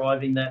good at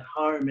driving that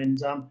home.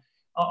 And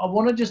I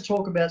want to just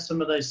talk about some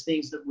of those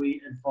things that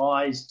we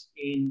advised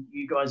in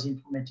you guys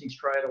implementing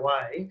straight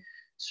away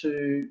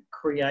to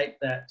create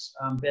that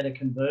better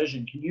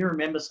conversion. Can you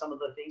remember some of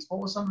the things?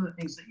 What were some of the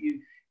things that you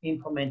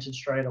implemented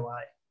straight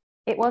away?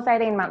 It was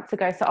 18 months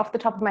ago. So off the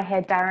top of my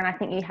head, Darren, I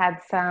think you had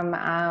some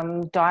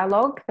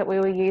dialogue that we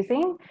were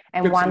using,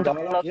 and one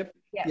dialogue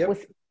was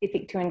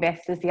specific to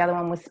investors. The other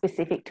one was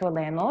specific to a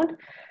landlord,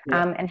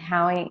 and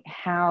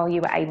how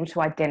you were able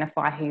to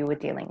identify who you were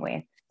dealing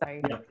with.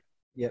 So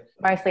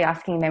mostly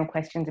asking them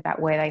questions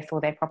about where they saw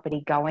their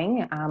property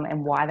going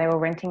and why they were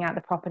renting out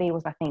the property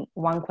was, I think,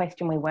 one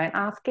question we weren't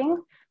asking.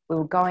 We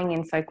were going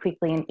in so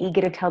quickly and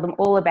eager to tell them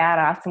all about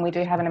us, and we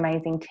do have an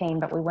amazing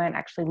team, but we weren't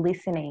actually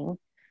listening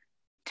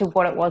to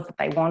what it was that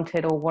they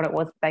wanted or what it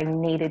was that they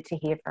needed to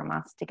hear from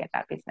us to get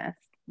that business.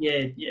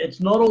 Yeah, it's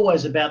not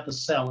always about the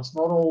sell. It's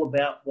not all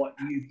about what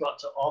you've got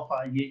to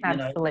offer.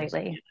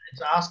 Absolutely.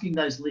 It's asking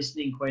those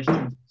listening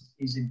questions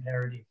is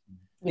imperative.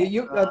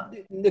 Yeah,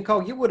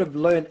 Nicole, you would have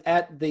learned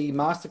at the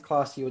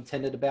masterclass you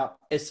attended about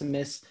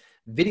SMS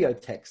video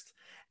text,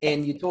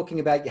 and you're talking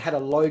about you had a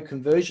low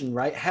conversion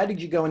rate. How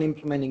did you go in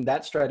implementing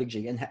that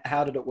strategy, and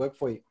how did it work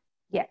for you?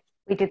 Yeah,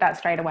 we did that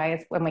straight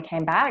away when we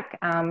came back.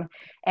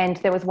 And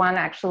there was one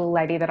actual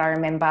lady that I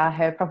remember,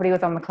 her property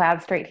was on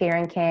McLeod Street here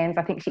in Cairns.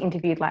 I think she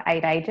interviewed like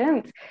 8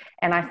 agents,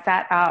 and I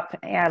sat up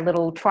a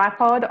little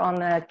tripod on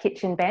the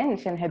kitchen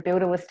bench, and her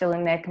builder was still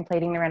in there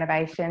completing the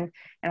renovation.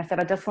 And I said,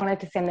 I just wanted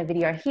to send the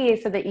video here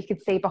so that you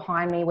could see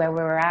behind me where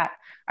we were at.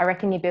 I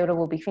reckon your builder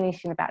will be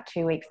finished in about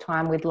 2 weeks'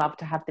 time. We'd love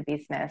to have the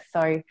business.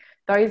 So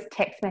those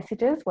text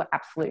messages were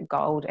absolute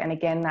gold. And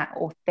again, that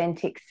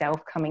authentic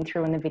self coming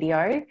through in the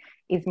video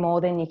is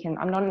more than you can.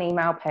 I'm not an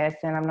email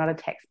person. I'm not a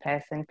text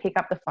person. Pick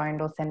up the phone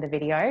or send a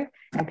video,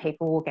 and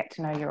people will get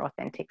to know your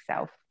authentic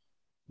self.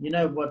 You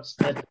know that's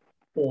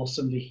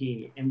awesome to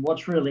hear. And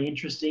what's really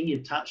interesting,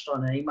 you touched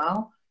on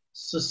email.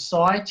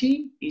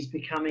 Society is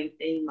becoming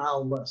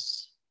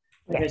email-less.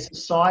 Okay,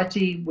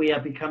 society, we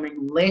are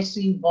becoming less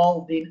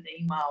involved in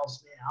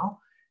emails now,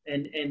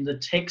 and the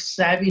tech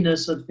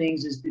savviness of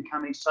things is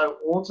becoming so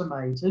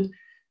automated.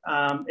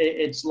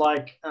 It's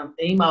like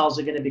emails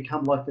are going to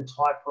become like the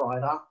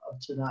typewriter of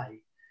today.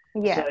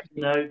 Yeah.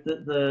 So,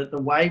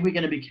 the way we're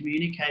going to be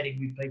communicating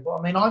with people,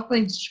 I mean, I've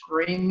been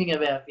screaming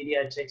about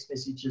video text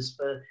messages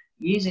for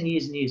years and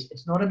years and years.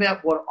 It's not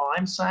about what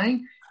I'm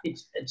saying.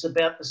 It's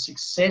about the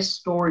success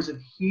stories of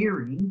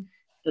hearing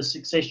the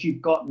success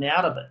you've gotten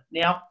out of it.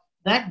 Now,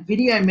 that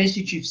video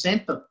message you've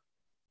sent them,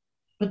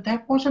 but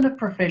that wasn't a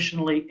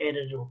professionally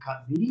edited or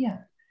cut video.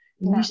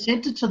 No. You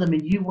sent it to them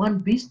and you won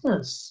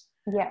business.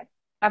 Yeah.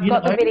 I've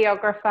got the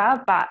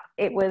videographer, but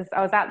I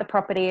was at the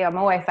property. I'm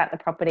always at the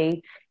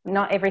property.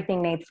 Not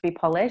everything needs to be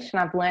polished,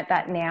 and I've learnt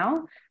that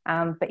now.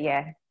 But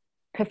yeah,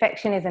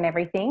 perfection isn't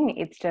everything.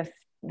 It's just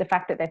the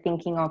fact that they're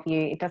thinking of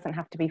you. It doesn't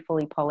have to be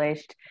fully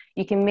polished.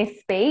 You can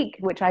misspeak,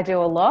 which I do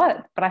a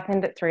lot, but I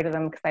send it through to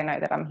them because they know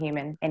that I'm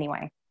human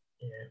anyway.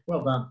 Yeah,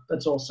 well done.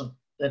 That's awesome.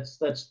 That's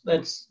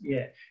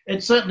yeah.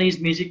 It certainly is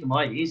music to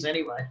my ears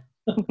anyway.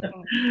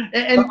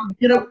 and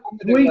you know,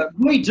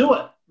 we do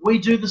it. We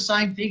do the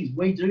same things.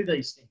 We do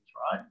these things,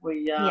 right?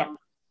 We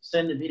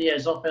send the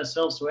videos off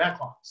ourselves to our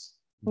clients.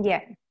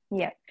 Yeah.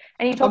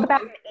 And you talk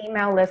about an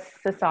email-less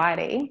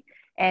society,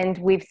 and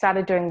we've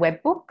started doing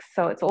web books,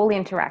 so it's all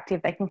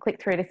interactive. They can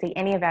click through to see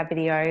any of our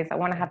videos. I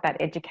want to have that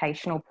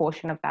educational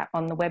portion of that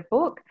on the web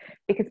book,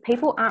 because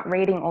people aren't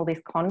reading all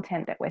this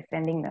content that we're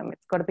sending them.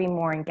 It's got to be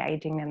more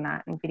engaging than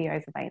that, and video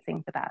is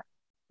amazing for that.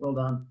 Well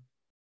done.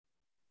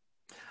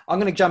 I'm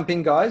going to jump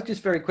in, guys,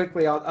 just very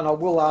quickly, and I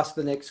will ask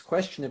the next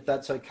question if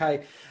that's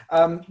okay.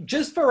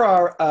 Just for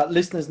our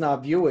listeners and our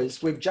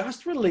viewers, we've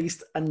just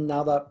released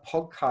another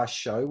podcast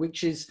show,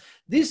 which is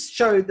this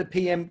show, the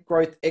PM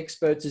Growth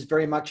Experts, is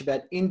very much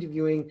about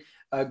interviewing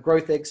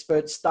growth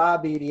experts, star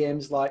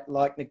BDMs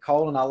like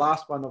Nicole, and our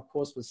last one, of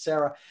course, was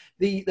Sarah.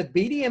 The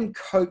BDM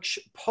Coach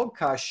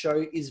podcast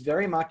show is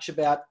very much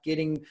about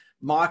getting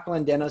Michael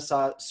and Dennis,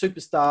 our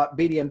superstar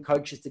BDM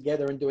coaches,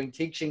 together and doing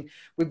teaching.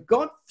 We've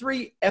got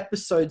 3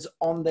 episodes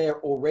on there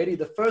already.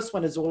 The first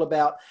one is all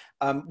about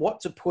what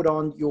to put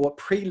on your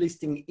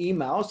pre-listing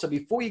email. So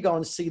before you go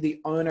and see the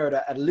owner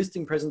at a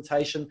listing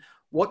presentation,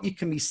 what you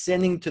can be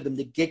sending to them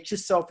to get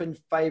yourself in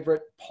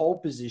favorite pole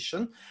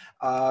position.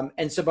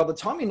 And so by the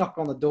time you knock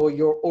on the door,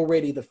 you're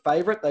already the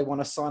favorite. They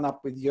want to sign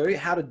up with you.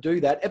 How to do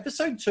that.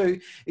 Episode 2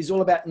 is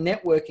all about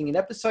networking, and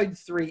episode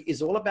 3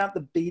 is all about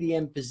the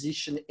BDM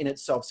position in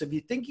itself. So if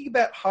you're thinking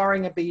about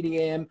hiring a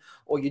BDM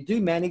or you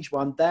do manage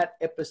one, that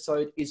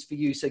episode is for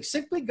you. So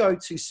simply go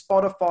to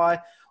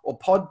Spotify or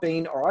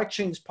Podbean or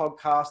iTunes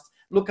podcast,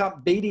 look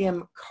up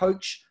BDM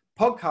Coach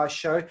podcast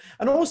show,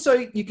 and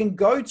also you can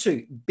go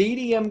to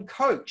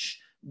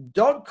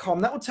bdmcoach.com.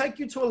 That will take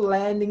you to a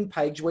landing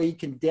page where you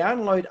can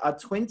download our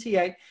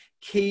 28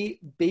 key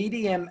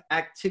BDM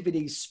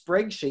activities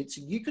spreadsheet,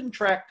 so you can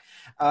track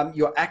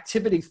your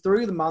activity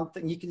through the month,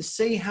 and you can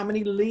see how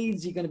many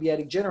leads you're going to be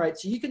able to generate,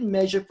 so you can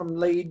measure from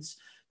leads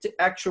to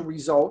actual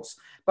results.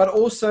 But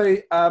also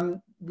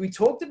we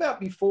talked about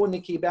before,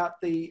 Nikki,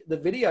 about the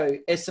video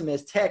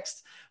SMS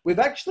text. We've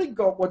actually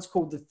got what's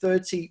called the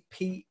 30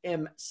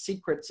 PM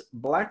Secrets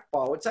Black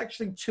File. It's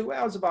actually 2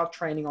 hours of our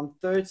training on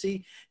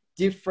 30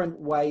 different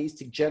ways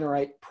to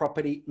generate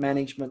property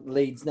management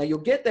leads. Now, you'll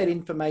get that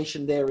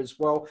information there as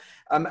well.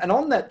 And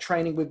on that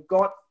training, we've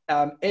got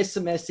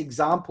SMS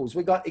examples.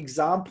 We've got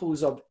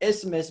examples of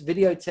SMS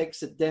video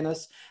texts that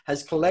Dennis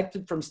has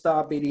collected from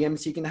Star BDM.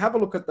 So you can have a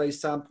look at those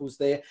samples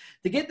there.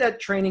 To get that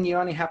training, you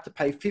only have to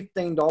pay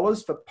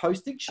 $15 for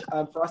postage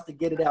for us to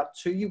get it out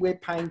to you. We're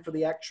paying for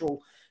the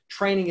actual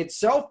training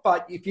itself,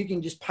 but if you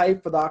can just pay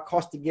for that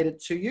cost to get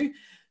it to you.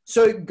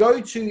 So go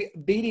to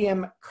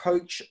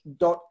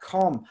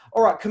bdmcoach.com.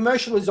 All right,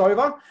 commercial is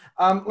over.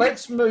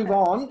 Let's move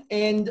on.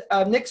 And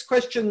next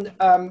question,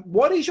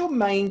 what is your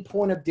main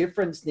point of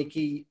difference,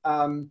 Nikki,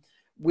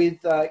 with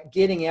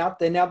getting out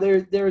there? Now,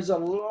 there is a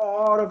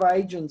lot of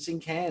agents in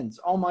Cairns.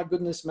 Oh, my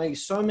goodness me,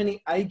 so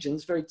many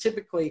agents. Very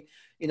typically,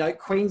 you know,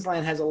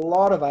 Queensland has a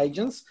lot of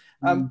agents.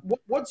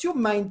 What's your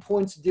main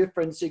points of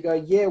difference? You go,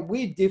 yeah,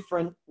 we're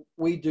different.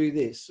 We do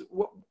this.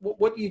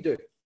 What do you do?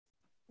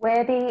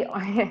 We're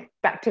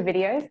back to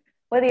videos,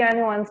 we're the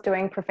only ones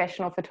doing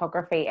professional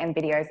photography and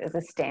videos as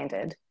a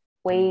standard.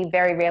 We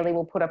very rarely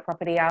will put a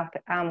property up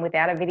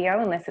without a video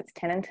unless it's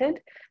tenanted.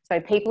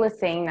 So people are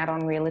seeing that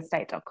on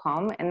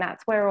realestate.com, and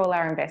that's where all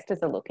our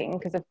investors are looking,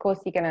 because of course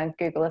you're going to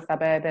Google a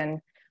suburb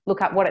and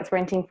look up what it's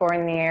renting for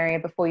in the area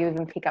before you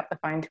even pick up the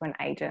phone to an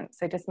agent.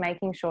 So just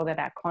making sure that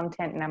our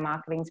content and our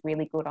marketing is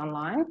really good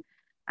online.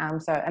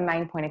 So a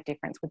main point of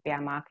difference would be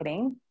our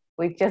marketing.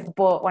 We've just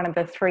bought one of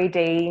the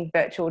 3D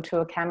virtual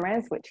tour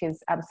cameras, which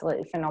is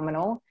absolutely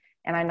phenomenal.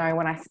 And I know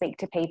when I speak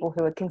to people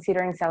who are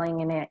considering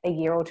selling in a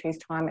year or two's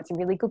time, it's a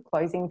really good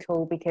closing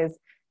tool, because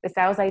the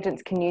sales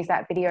agents can use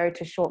that video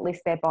to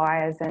shortlist their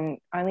buyers and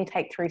only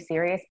take through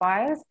serious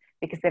buyers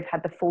because they've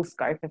had the full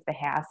scope of the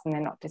house and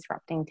they're not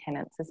disrupting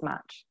tenants as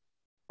much.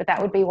 But that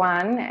would be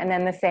one. And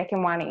then the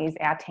second one is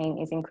our team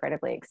is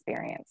incredibly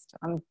experienced.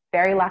 I'm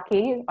very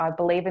lucky. I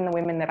believe in the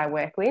women that I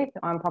work with.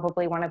 I'm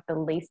probably one of the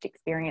least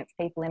experienced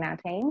people in our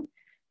team.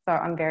 So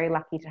I'm very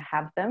lucky to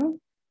have them.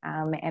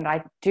 And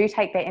I do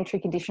take their entry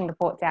condition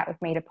reports out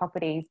with me to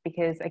properties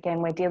because,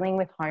 again, we're dealing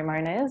with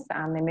homeowners.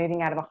 They're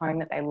moving out of a home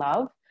that they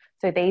love.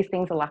 So these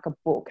things are like a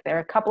book. They're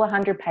a couple of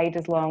 100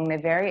 pages long.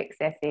 They're very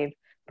excessive.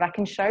 But I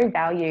can show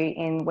value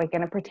in, we're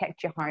going to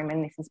protect your home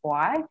and this is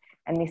why.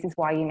 And this is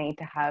why you need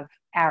to have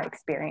our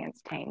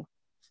experienced team.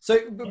 So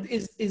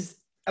is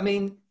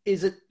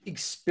it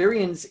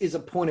experience is a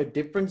point of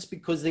difference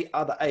because the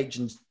other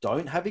agents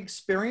don't have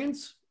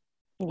experience?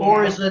 Yeah.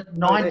 Or is it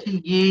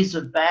 90 years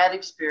of bad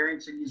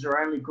experience and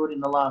you're only good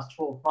in the last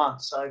 12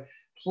 months? So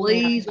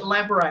please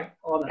elaborate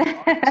on it.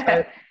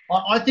 So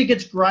I think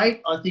it's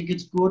great. I think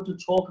it's good to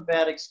talk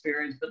about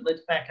experience, but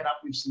let's back it up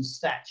with some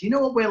stats. You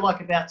know what we're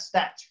like about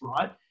stats,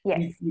 right?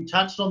 Yes. You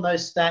touched on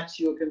those stats.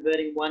 You were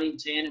converting 1 in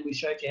 10 and we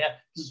showed you how.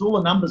 This is all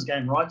a numbers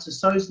game, right?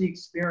 So is the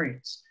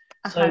experience.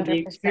 100%. So the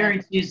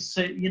experience is,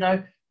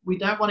 we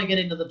don't want to get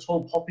into the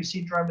tall poppy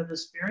syndrome of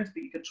experience,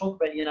 but you could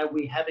talk about,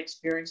 we have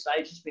experienced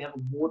agents, we have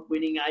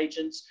award-winning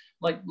agents,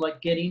 like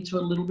get into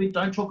it a little bit.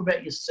 Don't talk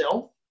about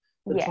yourself,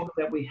 but talk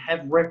about we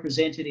have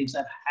representatives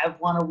that have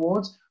won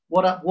awards.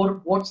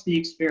 What's the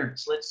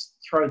experience? Let's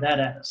throw that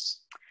at us.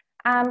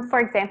 For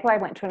example, I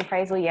went to an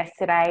appraisal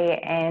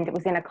yesterday and it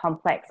was in a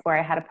complex where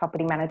I had a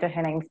property manager.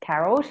 Her name's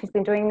Carol. She's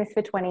been doing this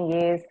for 20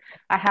 years.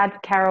 I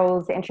had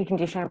Carol's entry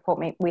condition report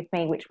with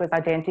me, which was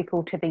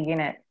identical to the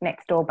unit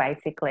next door,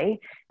 basically.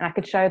 And I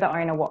could show the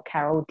owner what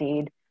Carol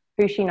did,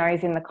 who she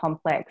knows in the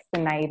complex, the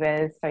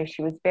neighbours. So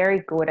she was very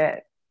good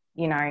at,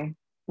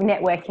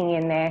 networking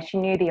in there. She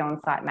knew the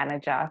on-site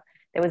manager.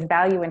 There was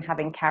value in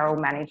having Carol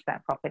manage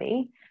that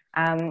property.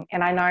 And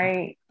I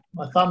know...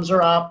 My thumbs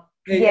are up.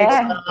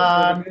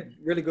 Yeah.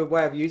 Really good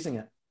way of using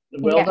it.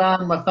 Well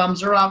done. My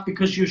thumbs are up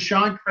because you've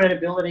shown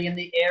credibility in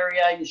the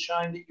area. You've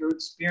shown that you're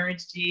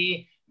experienced here.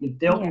 You've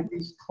dealt with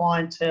this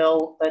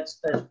clientele. That's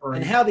brilliant.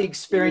 And how the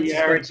experience is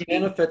going to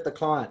benefit the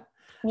client.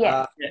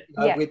 Yes.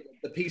 With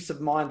the peace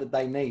of mind that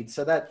they need.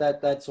 So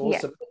that's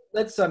awesome.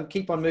 Let's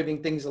keep on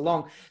moving things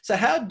along. So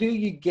how do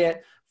you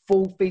get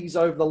full fees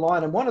over the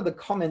line? And one of the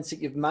comments that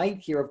you've made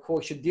here, of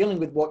course, you're dealing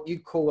with what you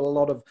call a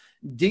lot of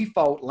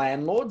default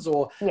landlords,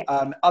 or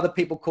other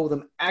people call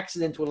them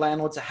accidental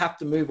landlords that have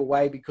to move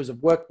away because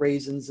of work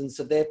reasons. And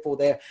so therefore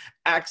they're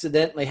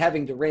accidentally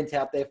having to rent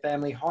out their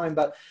family home.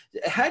 But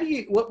how do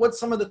you, what's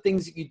some of the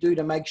things that you do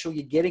to make sure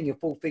you're getting your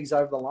full fees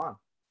over the line?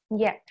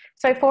 Yeah.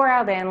 So for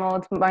our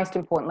landlords, most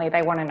importantly,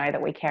 they want to know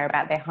that we care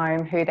about their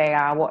home, who they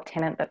are, what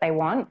tenant that they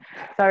want.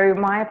 So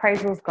my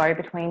appraisals go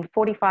between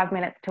 45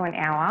 minutes to an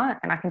hour.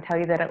 And I can tell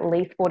you that at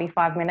least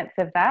 45 minutes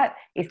of that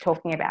is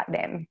talking about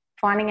them,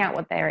 finding out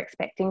what they're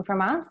expecting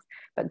from us,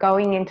 but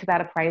going into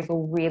that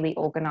appraisal really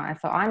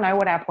organised. So I know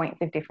what our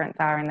points of difference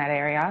are in that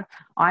area.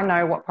 I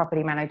know what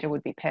property manager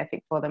would be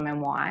perfect for them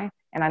and why.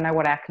 And I know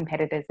what our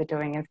competitors are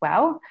doing as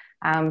well.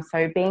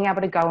 So being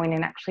able to go in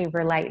and actually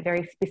relate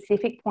very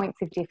specific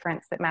points of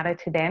difference that matter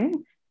to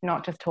them,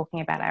 not just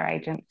talking about our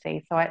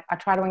agency. So I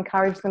try to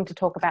encourage them to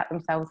talk about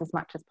themselves as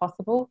much as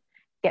possible.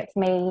 Gets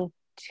me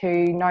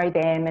to know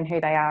them and who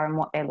they are and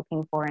what they're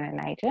looking for in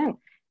an agent.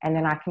 And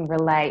then I can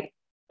relate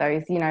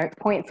those,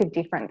 points of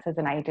difference as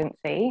an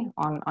agency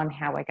on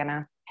how we're going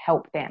to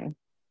help them.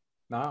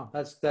 No,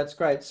 that's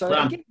great. So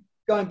again,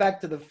 going back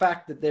to the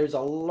fact that there's a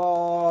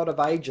lot of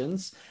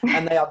agents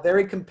and they are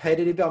very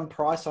competitive on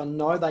price. I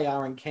know they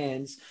are in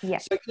Cairns. Yeah.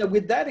 So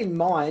with that in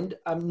mind,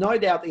 no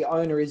doubt the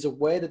owner is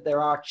aware that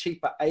there are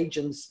cheaper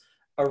agents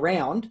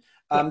around.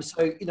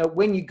 So,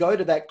 when you go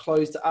to that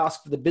close to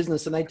ask for the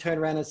business and they turn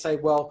around and say,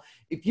 well,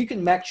 if you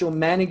can match your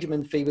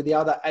management fee with the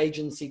other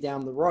agency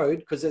down the road,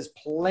 because there's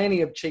plenty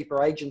of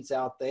cheaper agents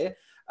out there,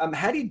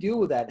 how do you deal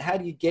with that? How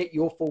do you get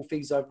your full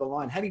fees over the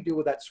line? How do you deal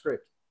with that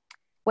script?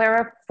 We're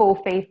a full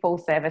fee, full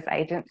service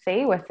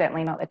agency. We're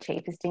certainly not the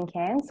cheapest in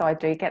Cairns. So I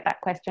do get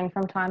that question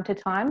from time to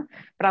time,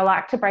 but I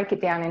like to break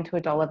it down into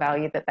a dollar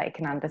value that they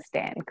can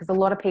understand, because a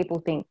lot of people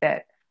think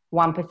that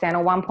 1% or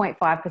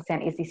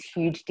 1.5% is this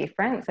huge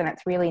difference, and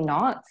it's really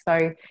not.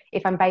 So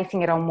if I'm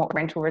basing it on what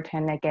rental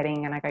return they're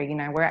getting and I go,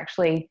 we're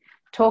actually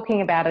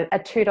talking about a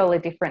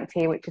 $2 difference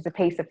here, which is a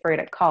piece of fruit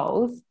at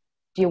Coles.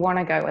 Do you want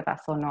to go with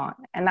us or not?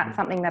 And that's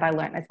something that I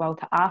learned as well,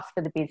 to ask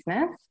for the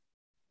business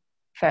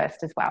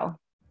first as well.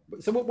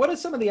 So what are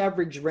some of the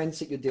average rents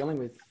that you're dealing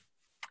with?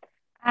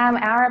 Our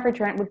average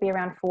rent would be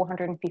around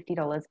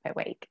 $450 per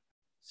week.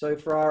 So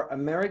for our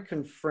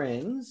American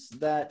friends,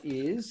 that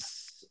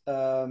is,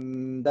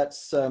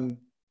 that's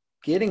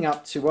getting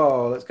up to,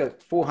 let's go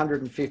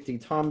 450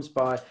 times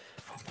by,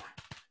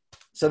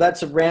 so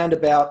that's around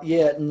about,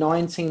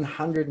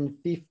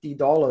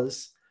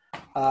 $1,950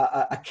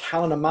 a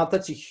calendar month.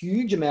 That's a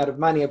huge amount of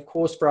money. Of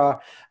course,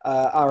 for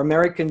our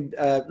American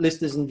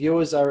listeners and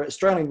viewers, our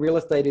Australian real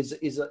estate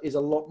is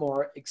a lot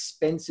more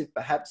expensive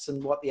perhaps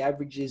than what the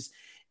average is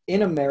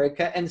in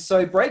America. And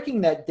so breaking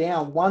that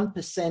down,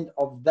 1%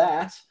 of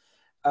that,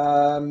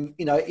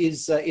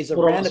 is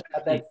around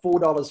about that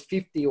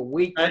 $4.50 a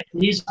week. It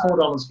is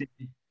 $4.50.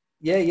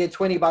 Yeah,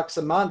 $20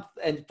 a month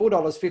and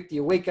 $4.50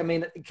 a week. I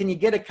mean, can you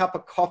get a cup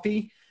of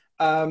coffee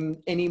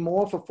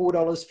anymore for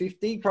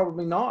 $4.50?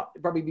 Probably not.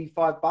 It'd probably be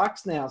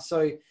 $5 now.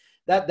 So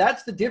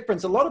that's the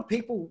difference. A lot of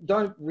people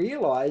don't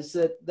realize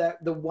that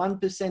the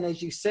 1%,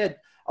 as you said,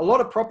 a lot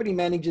of property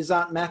managers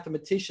aren't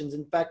mathematicians.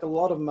 In fact, a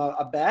lot of them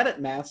are bad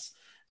at maths,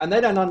 and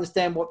they don't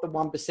understand what the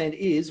 1%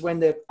 is when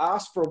they've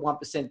asked for a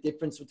 1%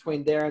 difference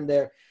between there and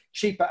their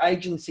cheaper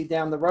agency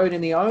down the road.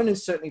 And the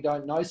owners certainly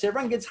don't know. So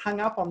everyone gets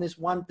hung up on this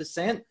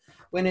 1%.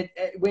 When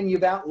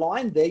you've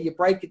outlined there, you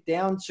break it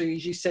down to,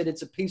 as you said,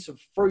 it's a piece of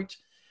fruit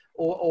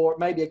or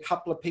maybe a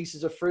couple of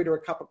pieces of fruit or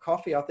a cup of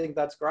coffee. I think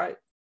that's great.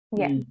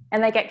 Yeah.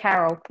 And they get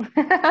Carol.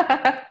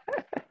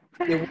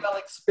 You're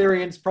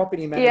well-experienced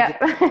property manager.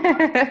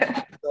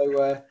 Yeah.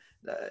 So,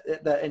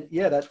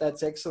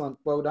 that's excellent.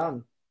 Well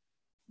done.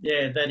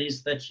 Yeah,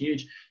 that's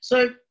huge.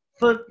 So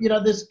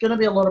there's going to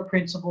be a lot of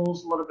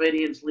principals, a lot of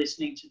BDMs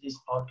listening to this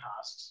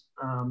podcast,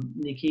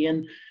 Nikki,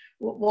 and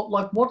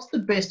what's the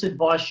best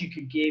advice you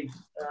could give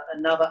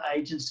another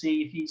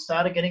agency if you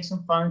started getting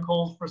some phone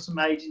calls for some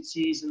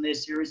agencies and they're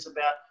serious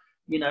about,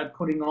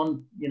 putting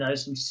on,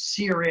 some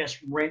serious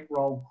rent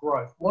roll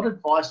growth? What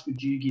advice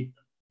would you give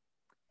them?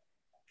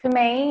 For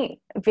me,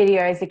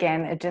 videos,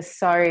 again, are just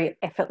so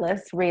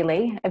effortless,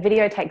 really. A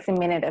video takes a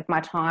minute of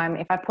my time.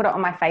 If I put it on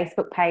my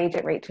Facebook page,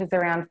 it reaches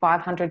around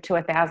 500 to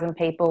 1,000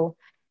 people.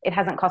 It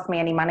hasn't cost me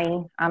any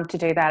money to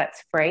do that.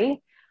 It's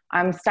free.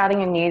 I'm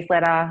starting a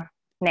newsletter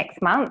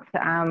next month,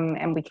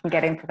 and we can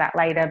get into that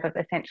later, but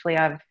essentially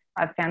I've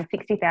found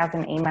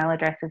 60,000 email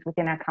addresses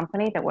within our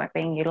company that weren't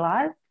being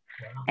utilised.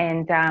 Wow.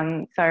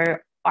 And so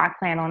I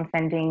plan on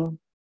sending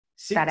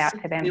that out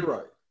to them.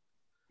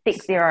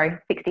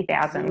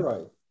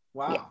 60,000.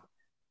 Wow.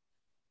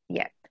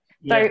 Yeah.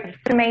 So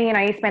for me,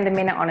 you spend a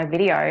minute on a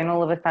video and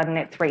all of a sudden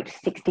it's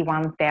reached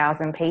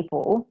 61,000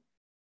 people.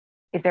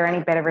 Is there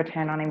any better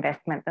return on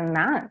investment than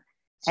that?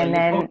 So and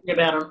you're talking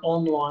about an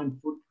online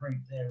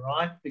footprint there,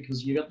 right?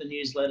 Because you got the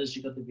newsletters,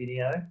 you got the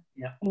video.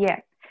 Yeah.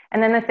 Yeah.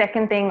 And then the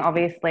second thing,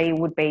 obviously,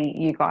 would be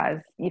you guys.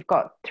 You've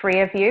got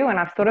 3 of you, and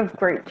I've sort of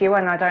grouped you,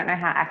 and I don't know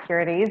how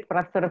accurate it is, but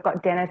I've sort of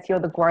got Dennis, you're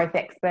the growth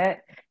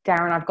expert.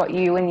 Darren, I've got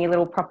you in your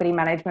little property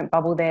management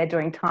bubble there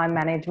doing time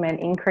management,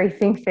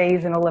 increasing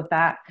fees and all of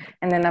that.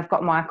 And then I've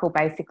got Michael,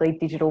 basically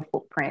digital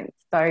footprints.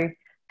 So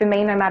for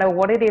me, no matter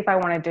what it is I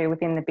want to do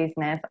within the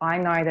business, I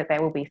know that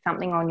there will be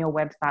something on your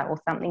website or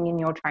something in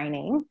your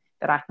training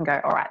that I can go,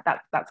 all right,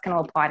 that's going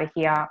to apply to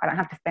here. I don't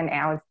have to spend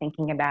hours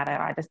thinking about it.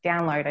 I just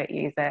download it,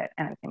 use it,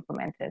 and it's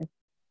implemented.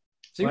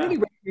 So you're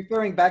really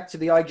referring back to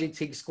the IGT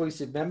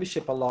exclusive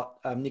membership a lot,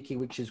 Nikki,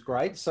 which is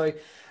great. So,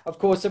 of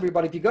course,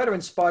 everybody, if you go to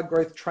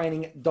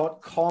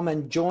inspiredgrowthtraining.com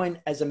and join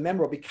as a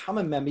member or become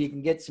a member, you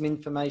can get some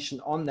information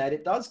on that.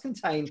 It does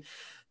contain,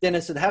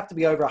 Dennis, it'd have to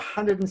be over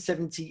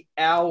 170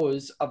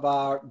 hours of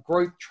our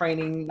growth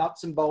training,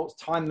 nuts and bolts,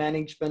 time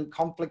management,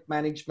 conflict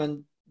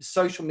management,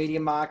 social media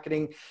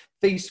marketing,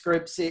 fee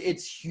scripts.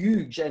 It's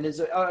huge, and there's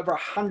over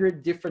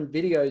 100 different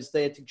videos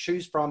there to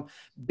choose from.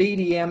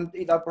 BDM,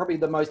 probably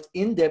the most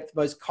in-depth,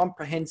 most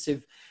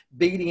comprehensive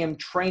BDM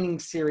training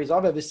series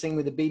I've ever seen,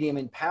 with the BDM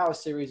Empower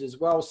series as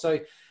well.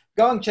 So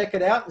go and check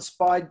it out,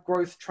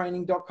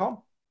 inspiredgrowthtraining.com.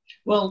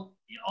 Well,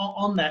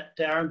 on that,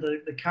 Darren,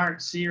 the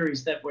current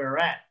series that we're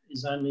at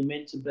is only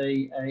meant to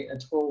be a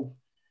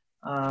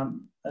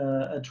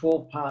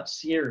 12-part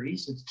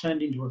series. It's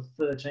turned into a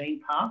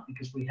 13-part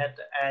because we had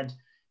to add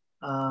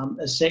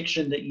a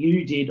section that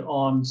you did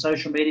on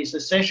social media. So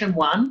session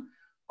 1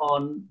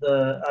 on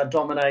the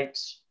dominate.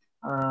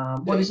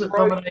 What is it?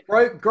 Grow,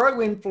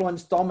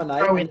 influence,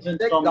 dominate.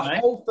 The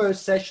whole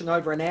first session,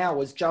 over an hour,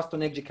 was just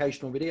on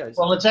educational videos.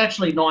 Well, it's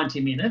actually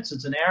 90 minutes.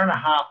 It's an hour and a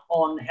half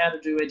on how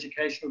to do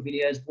educational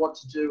videos, what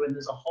to do, and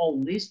there's a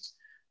whole list.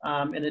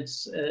 And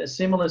it's a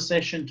similar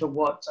session to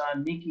what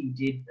Nikki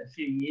did a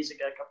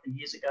couple of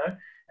years ago.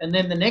 And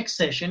then the next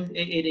session,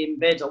 it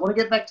embeds. I want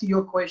to get back to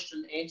your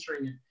question,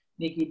 answering it,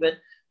 Nikki, but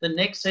the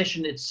next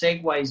session, it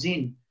segues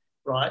in,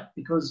 right?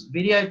 Because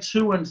video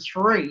 2 and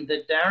 3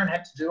 that Darren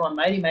had to do, I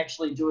made him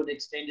actually do an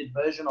extended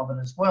version of it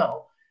as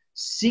well.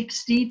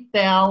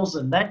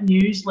 60,000, that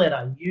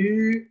newsletter,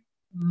 you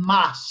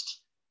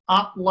must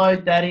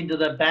upload that into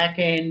the back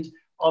end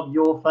of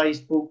your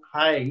Facebook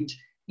page,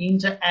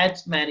 into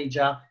Ads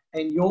Manager,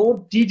 and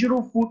your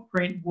digital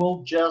footprint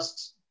will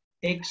just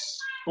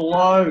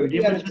explode.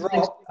 You're going to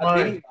drop a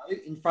video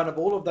in front of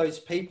all of those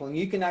people, and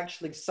you can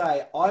actually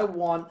say, I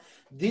want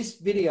this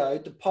video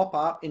to pop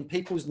up in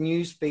people's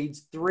news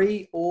feeds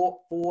 3 or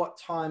 4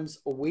 times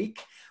a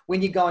week.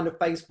 When you go into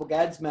Facebook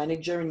Ads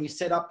Manager and you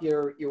set up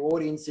your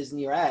audiences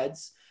and your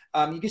ads,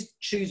 you just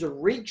choose a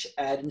reach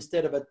ad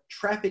instead of a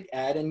traffic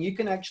ad, and you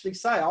can actually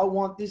say, I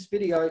want this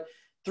video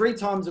 3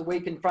 times a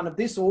week in front of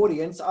this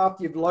audience.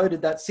 After you've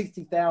loaded that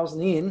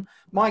 60,000 in,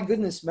 my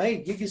goodness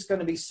me, you're just going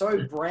to be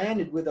so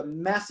branded with a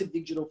massive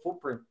digital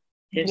footprint.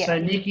 Yeah. So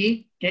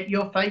Nikki, get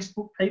your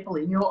Facebook people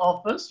in your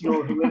office,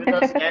 whoever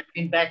does the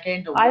admin back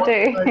end. I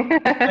do.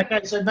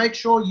 Okay, so make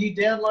sure you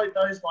download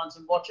those ones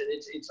and watch it.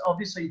 It's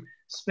obviously,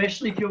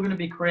 especially if you're going to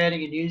be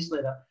creating a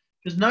newsletter,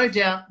 because no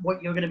doubt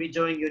what you're going to be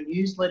doing, your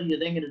newsletter, you're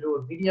then going to do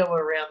a video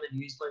around the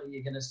newsletter,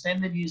 you're going to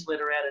send the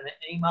newsletter out in an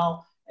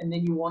email, and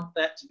then you want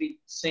that to be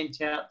sent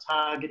out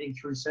targeting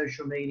through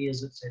social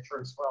medias, etc.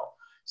 as well.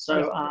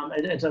 So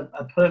it's a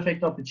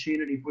perfect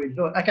opportunity for you to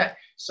do it. Okay,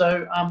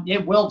 so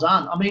well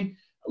done. I mean,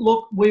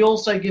 look, we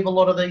also give a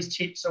lot of these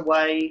tips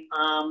away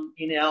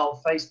in our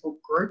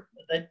Facebook group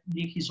that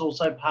Nick is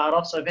also part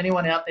of. So if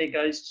anyone out there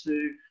goes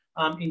to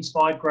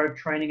Inspired Growth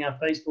Training, our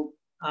Facebook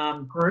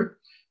group,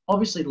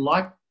 obviously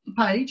like the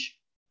page,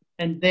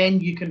 and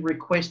then you can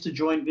request to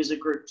join Visit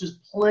Group.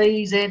 Just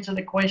please answer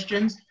the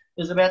questions.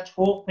 There's about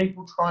 12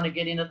 people trying to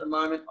get in at the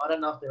moment. I don't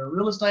know if they're a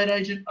real estate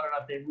agent. I don't know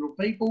if they're real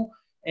people.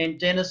 And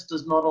Dennis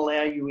does not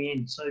allow you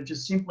in. So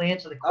just simply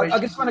answer the question. I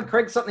just want to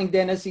correct something,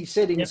 Dennis. He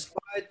said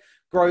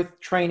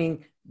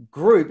inspiredgrowthtraining.com.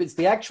 group. It's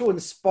the actual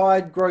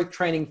Inspired Growth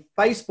Training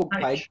Facebook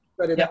page.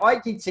 Go to the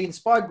IGT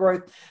Inspired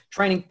Growth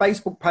Training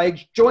Facebook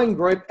page, join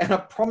group, and I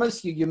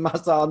promise you, you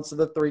must answer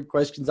the 3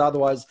 questions.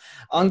 Otherwise,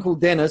 Uncle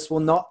Dennis will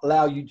not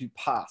allow you to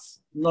pass.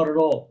 Not at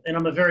all. And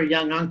I'm a very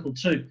young uncle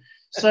too.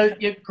 So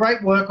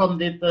great work on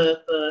the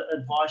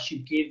advice you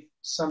give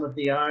some of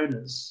the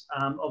owners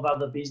of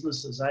other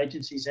businesses,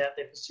 agencies out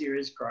there for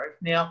serious growth.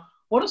 Now,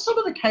 what are some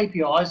of the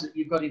KPIs that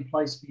you've got in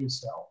place for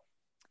yourself?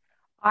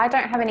 I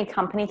don't have any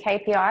company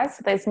KPIs.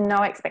 So there's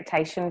no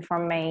expectation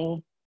from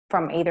me,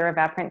 from either of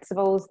our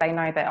principals. They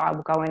know that I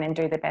will go in and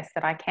do the best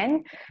that I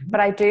can.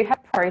 But I do have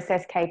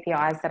process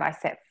KPIs that I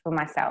set for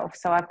myself.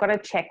 So I've got a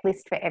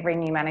checklist for every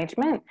new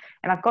management,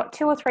 and I've got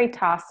 2 or 3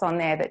 tasks on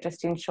there that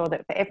just ensure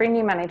that for every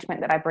new management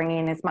that I bring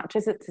in, as much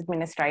as it's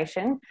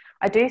administration,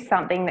 I do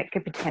something that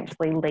could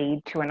potentially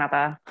lead to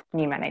another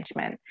new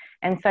management.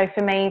 And so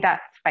for me,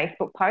 that's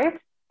Facebook posts.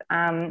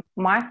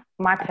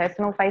 My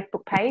personal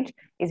Facebook page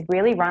is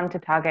really run to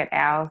target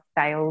our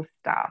sales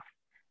staff.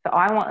 So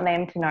I want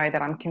them to know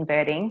that I'm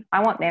converting.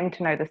 I want them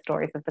to know the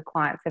stories of the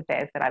clients of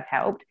theirs that I've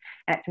helped.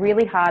 And it's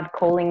really hard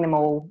calling them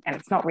all, and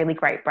it's not really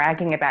great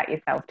bragging about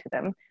yourself to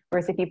them.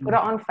 Whereas if you put it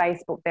on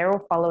Facebook, they're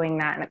all following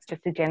that, and it's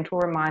just a gentle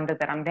reminder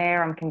that I'm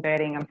there, I'm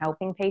converting, I'm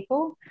helping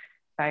people.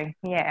 So,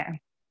 yeah.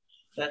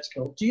 That's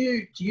cool. Do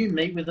you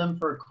meet with them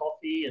for a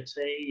coffee, a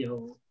tea,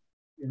 or...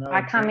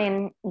 I come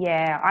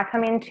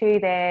into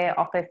their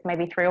office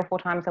maybe 3 or 4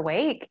 times a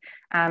week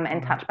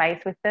and touch base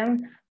with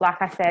them.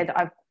 Like I said,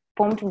 I've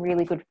formed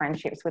really good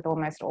friendships with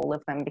almost all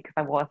of them because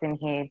I was in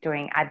here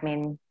doing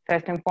admin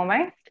first and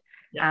foremost.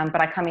 But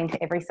I come into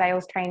every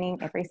sales training,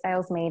 every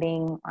sales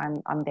meeting.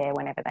 I'm there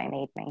whenever they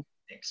need me.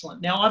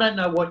 Excellent. Now, I don't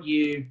know what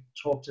you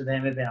talk to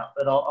them about,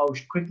 but I'll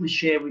quickly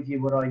share with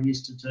you what I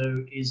used to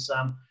do is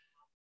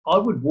I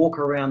would walk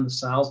around the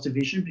sales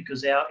division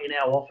because in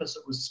our office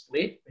it was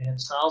split. We had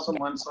sales on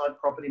one side,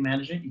 property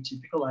management, your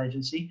typical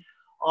agency.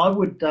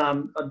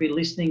 I'd be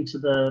listening to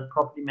the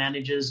property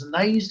managers, and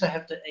they used to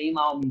have to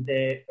email me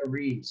their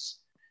arrears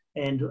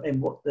and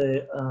what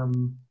the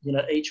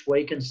each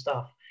week and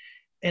stuff.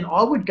 And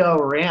I would go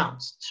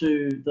around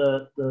to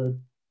the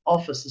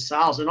office of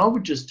sales, and I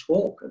would just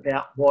talk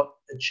about what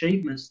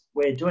achievements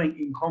we're doing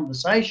in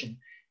conversation.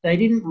 They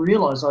didn't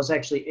realise I was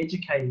actually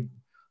educating them.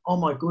 Oh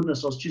my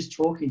goodness, I was just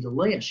talking to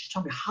Leah. She's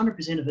told me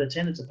 100% of her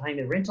tenants are paying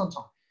their rent on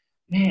time.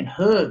 Man,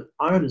 her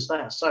owners, they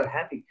are so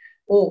happy.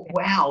 Or,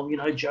 wow,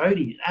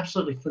 Jody,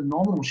 absolutely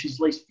phenomenal. She's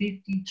leased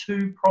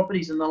 52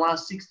 properties in the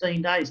last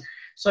 16 days.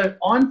 So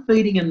I'm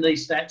feeding them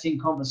these stats in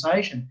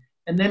conversation.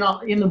 And then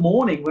in the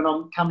morning when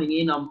I'm coming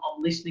in, I'm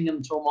listening to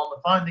them on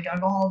the phone. They're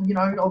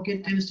going, I'll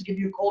get Dennis to give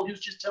you a call. He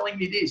was just telling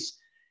me this.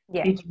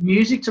 Yeah. It's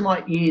music to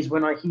my ears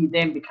when I hear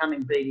them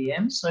becoming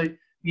BDM. So,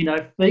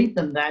 feed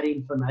them that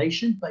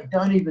information. They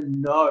don't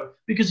even know.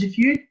 Because if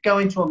you go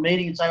into a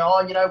meeting and say,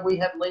 we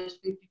have leased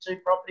 52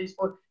 properties,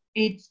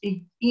 it's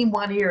in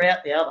one ear, out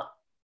the other.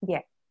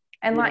 Yeah.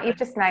 And you've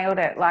just nailed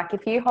it. Like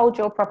if you hold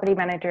your property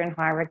manager in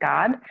high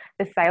regard,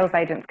 the sales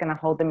agent's going to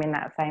hold them in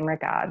that same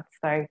regard.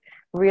 So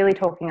really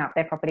talking up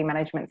their property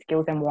management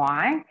skills and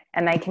why,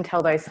 and they can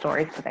tell those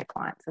stories to their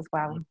clients as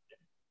well.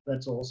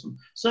 That's awesome.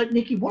 So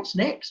Nikki, what's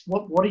next?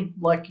 What are you,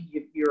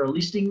 you're a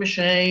listing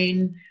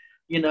machine,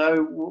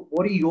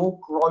 what are your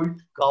growth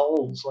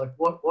goals? Like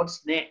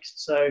what's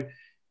next? So,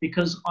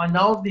 because I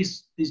know of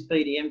this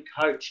BDM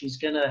coach, he's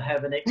going to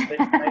have an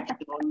expectation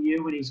on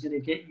you, and he's going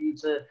to get you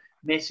to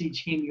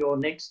message him your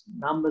next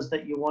numbers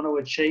that you want to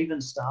achieve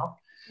and stuff.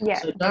 Yeah.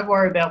 So don't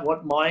worry about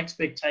what my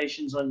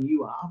expectations on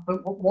you are,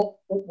 but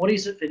what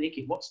is it for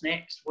Nikki? What's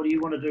next? What do you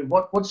want to do?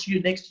 What's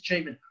your next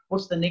achievement?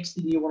 What's the next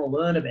thing you want to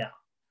learn about?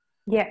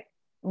 Yeah,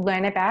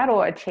 learn about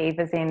or achieve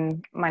as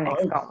in my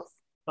next goals.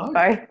 Oh.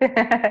 Both.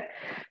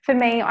 For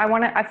me, I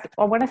want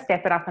to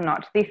step it up a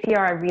notch. This year,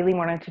 I really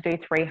wanted to do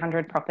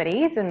 300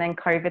 properties, and then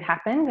COVID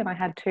happened, and I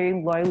had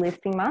 2 low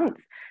listing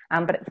months.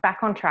 But it's back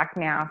on track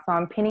now. So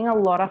I'm pinning a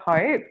lot of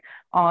hope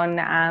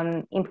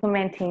on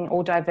implementing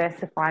or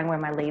diversifying where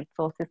my lead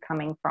source is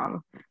coming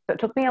from. So it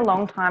took me a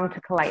long time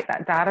to collate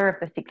that data of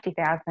the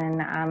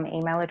 60,000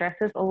 email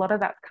addresses. A lot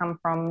of that's come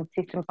from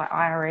systems like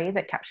IRE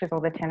that captures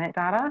all the tenant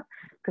data,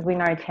 because we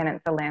know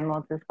tenants are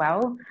landlords as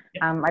well.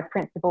 Yep. My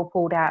principal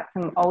pulled out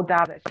some old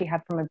data that she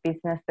had from a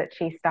business that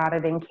she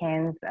started in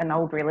Cairns, an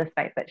old real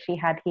estate that she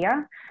had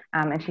here,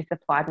 and she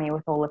supplied me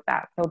with all of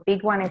that. So a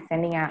big one is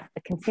sending out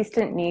a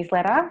consistent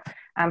newsletter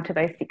to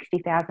those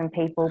 60,000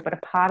 people, but a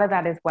part of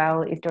that as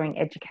well is doing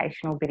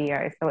educational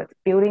videos. So it's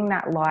building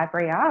that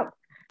library up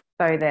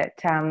so that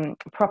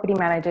property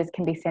managers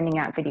can be sending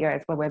out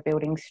videos where we're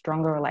building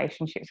stronger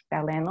relationships with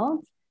our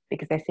landlords,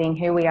 because they're seeing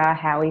who we are,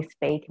 how we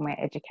speak, and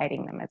we're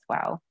educating them as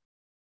well.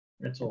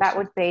 That's awesome.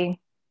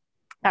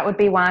 That would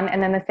be one.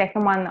 And then the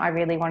second one I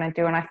really want to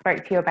do, and I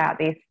spoke to you about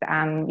this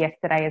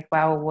yesterday as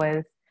well,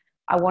 was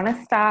I want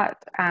to start,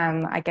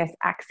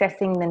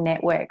 accessing the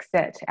networks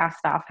that our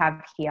staff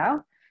have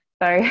here.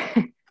 So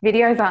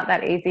videos aren't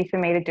that easy for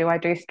me to do. I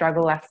do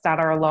struggle. I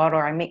stutter a lot,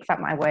 or I mix up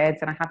my words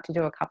and I have to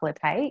do a couple of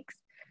takes.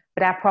 But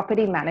But our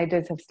property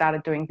managers have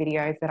started doing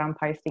videos that I'm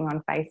posting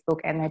on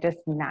Facebook, and they're just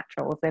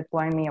naturals. They've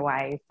blown me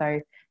away.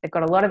 So they've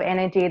got a lot of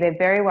energy. They're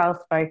very well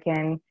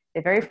spoken.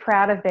 They're very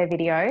proud of their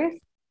videos,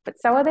 but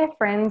so are their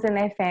friends and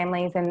their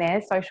families and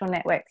their social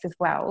networks as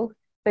well.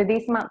 So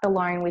this month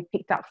alone, we've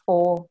picked up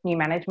 4 new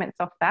managements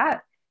off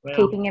that. Wow.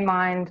 Keeping in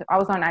mind, I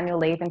was on annual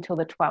leave until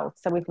the 12th.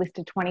 So we've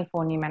listed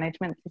 24 new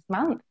managements this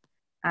month.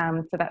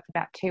 So that's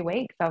about 2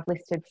 weeks. So I've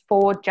listed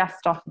 4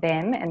 just off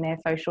them and their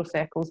social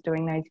circles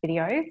doing those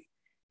videos.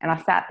 And I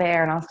sat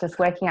there and I was just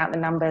working out the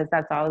numbers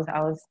as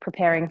I was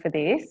preparing for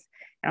this.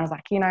 And I was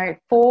like,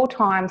 4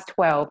 times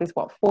 12 is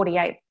what,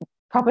 48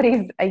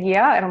 properties a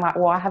year? And I'm like,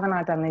 why haven't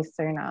I done this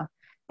sooner?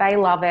 They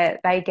love it.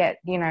 They get,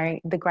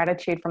 the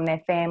gratitude from their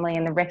family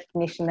and the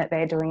recognition that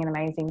they're doing an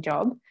amazing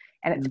job.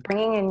 And it's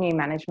bringing in new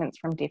managements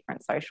from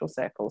different social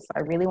circles. So I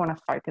really want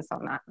to focus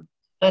on that.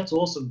 That's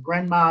awesome.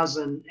 Grandmas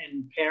and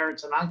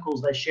parents and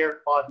uncles, they share it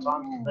 5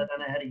 times. Yeah. They don't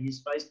know how to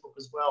use Facebook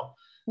as well.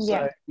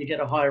 So you get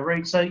a higher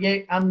reach. So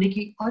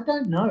Nikki, I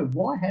don't know.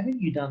 Why haven't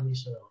you done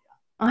this earlier?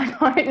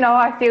 I don't know.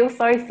 I feel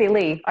so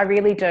silly. I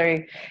really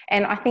do.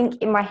 And I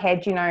think in my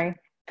head,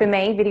 for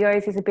me,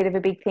 videos is a bit of a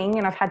big thing,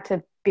 and I've had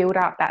to build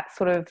up that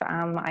sort of,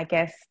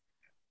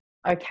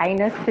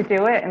 okayness to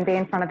do it and be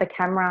in front of the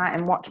camera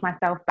and watch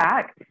myself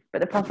back.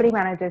 But the property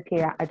managers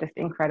here are just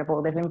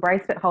incredible. They've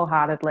embraced it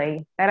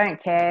wholeheartedly. They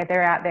don't care.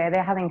 They're out there.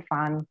 They're having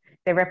fun.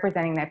 They're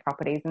representing their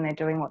properties and they're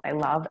doing what they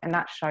love, and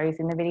that shows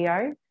in the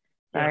video.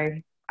 So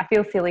I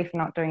feel silly for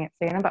not doing it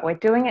sooner, but we're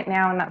doing it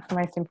now, and that's the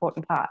most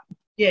important part.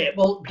 Yeah,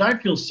 well,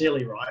 don't feel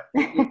silly, right?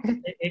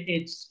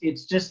 It's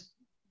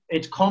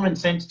common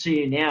sense to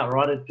you now,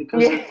 right? It's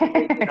because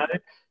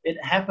it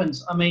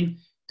happens. I mean,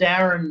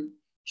 Darren,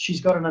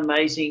 she's got an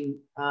amazing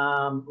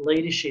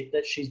leadership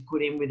that she's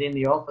put in within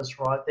the office,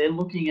 right? They're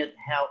looking at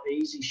how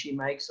easy she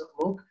makes it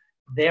look.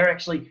 They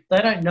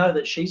don't know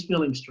that she's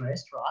feeling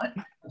stressed, right?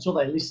 Until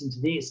they listen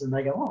to this and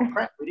they go, oh,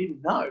 crap, we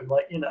didn't know.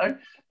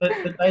 But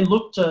they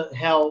look to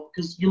how,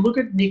 because you look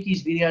at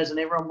Nikki's videos and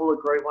everyone will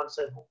agree once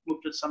they've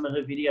looked at some of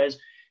her videos,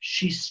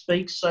 she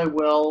speaks so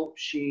well,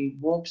 she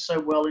walks so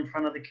well in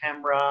front of the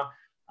camera,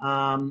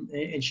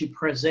 and she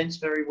presents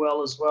very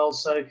well as well.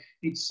 So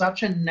it's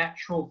such a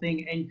natural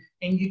thing,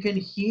 and you can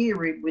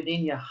hear it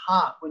within your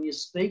heart when you're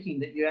speaking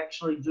that you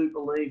actually do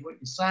believe what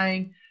you're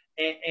saying,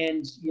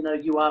 and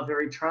you are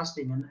very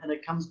trusting. And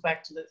it comes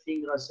back to that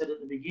thing that I said at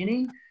the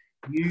beginning.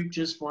 You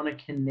just want to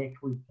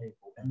connect with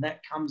people, and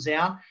that comes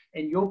out,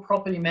 and your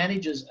property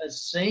managers are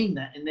seeing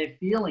that and they're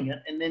feeling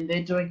it, and then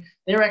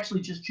they're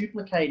actually just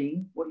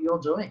duplicating what you're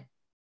doing.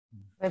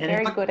 They're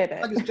very good at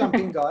it. I'll just jump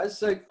in, guys.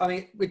 So,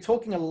 we're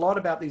talking a lot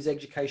about these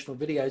educational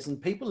videos,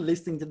 and people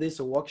listening to this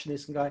or watching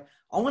this and going,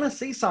 I want to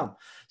see some.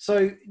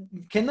 So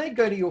can they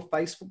go to your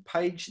Facebook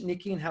page,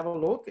 Nikki, and have a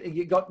look?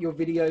 You got your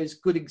videos,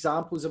 good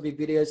examples of your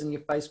videos on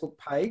your Facebook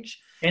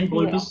page. And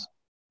bloopers.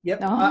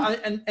 Yep.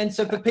 And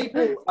so for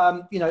people,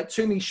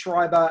 Twomey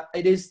Schriber,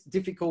 it is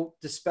difficult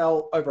to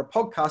spell over a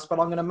podcast, but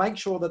I'm going to make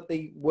sure that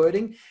the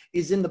wording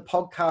is in the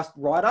podcast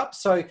write-up.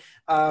 So,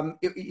 go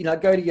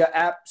to your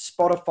app,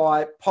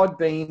 Spotify,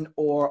 Podbean,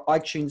 or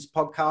iTunes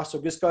podcast,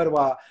 or just go to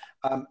our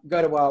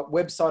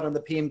website on the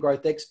PM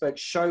Growth Expert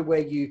show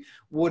where you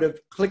would have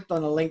clicked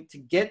on a link to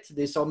get to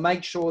this. I'll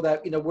make sure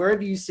that,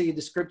 wherever you see a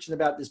description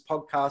about this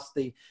podcast,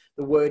 the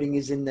wording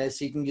is in there.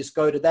 So you can just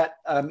go to that.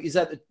 Is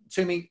that the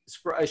Twomey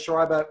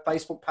Schriber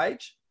Facebook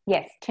page?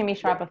 Yes, Twomey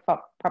Schriber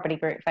Property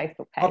Group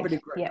Facebook page. Property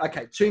Group. Yep.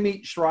 Okay,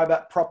 Twomey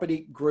Schriber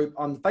Property Group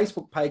on the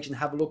Facebook page, and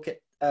have a look at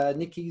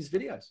Nikki's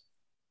videos.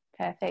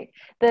 Perfect.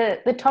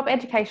 The top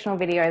educational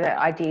video that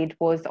I did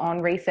was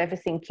on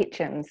resurfacing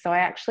kitchens. So I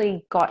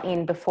actually got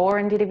in before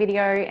and did a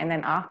video, and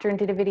then after and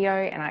did a video,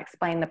 and I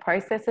explained the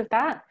process of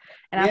that.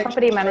 And our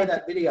property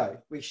manager.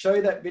 We show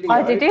that video.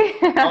 Oh, did you?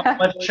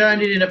 I've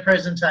shown it in a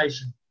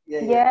presentation.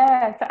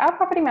 Yeah. So our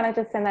property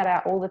managers send that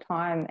out all the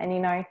time, and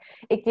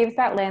it gives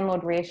that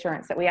landlord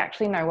reassurance that we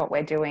actually know what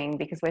we're doing,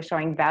 because we're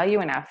showing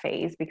value in our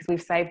fees, because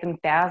we've saved them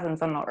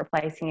thousands on not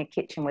replacing a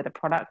kitchen with a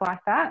product like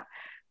that.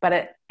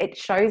 But it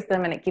shows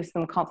them and it gives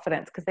them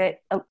confidence, because they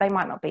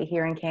might not be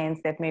here in Cairns,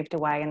 they've moved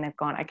away and they've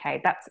gone,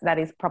 okay, that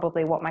is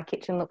probably what my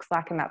kitchen looks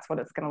like, and that's what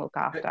it's going to look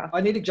after.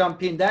 I need to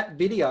jump in. That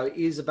video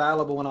is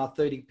available on our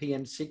 30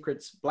 PM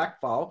Secrets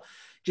black file.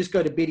 Just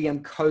go to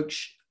BDM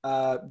Coach,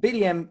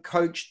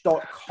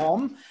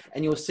 bdmcoach.com,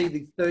 and you'll see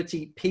the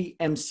 30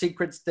 PM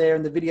Secrets there,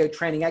 and the video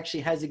training actually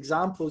has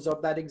examples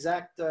of that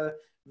exact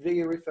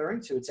video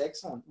referring to. It's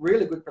excellent.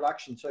 Really good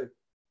production too.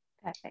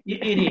 Perfect.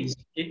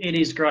 It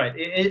is great.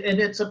 And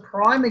it's a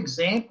prime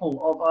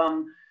example of,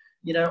 I'm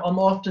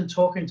often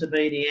talking to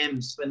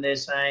BDMs when they're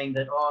saying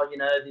that,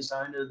 this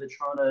owner, they're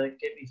trying to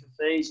get me for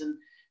fees.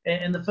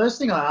 And the first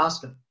thing I ask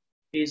them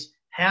is,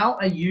 how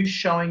are you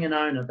showing an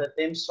owner that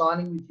them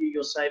signing with you,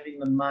 you're saving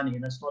them money,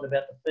 and it's not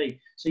about the fee?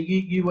 So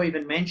you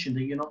even mentioned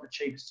that you're not the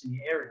cheapest in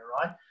the area,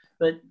 right?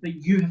 But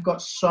you have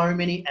got so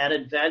many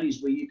added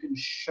values where you can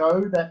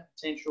show that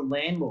potential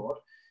landlord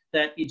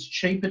that it's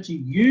cheaper to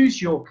use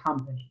your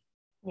company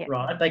Yeah.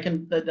 right?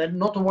 They're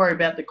not to worry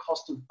about the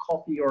cost of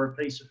coffee or a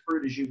piece of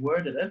fruit as you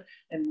worded it.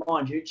 And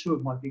mind you, two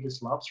of my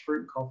biggest loves, fruit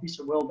and coffee,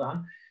 so well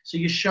done. So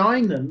you're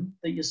showing them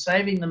that you're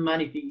saving them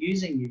money for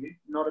using you,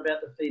 not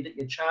about the fee that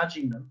you're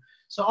charging them.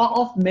 So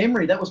off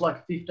memory, that was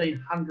like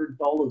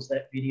 $1,500,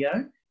 that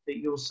video that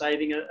you're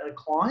saving a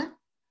client,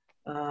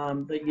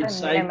 that you'd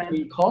save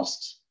in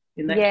costs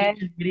in that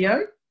kitchen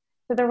video.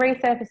 So the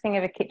resurfacing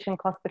of a kitchen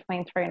costs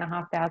between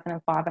 $3,500 and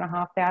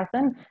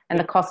 $5,500, and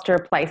the cost to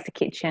replace the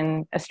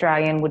kitchen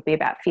Australian would be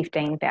about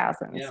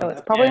 $15,000. So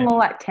it's probably more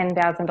like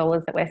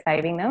 $10,000 that we're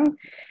saving them.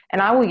 And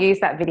I will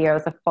use that video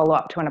as a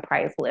follow-up to an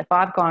appraisal. If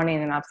I've gone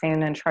in and I've seen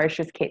an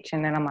atrocious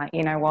kitchen and I'm like,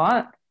 you know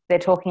what, they're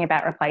talking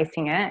about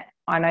replacing it,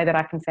 I know that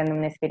I can send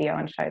them this video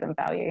and show them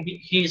value.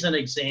 Here's an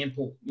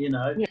example,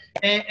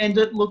 and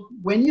look,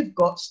 when you've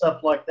got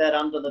stuff like that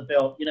under the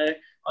belt,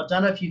 I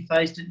don't know if you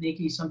faced it,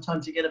 Nikki.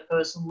 Sometimes you get a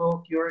person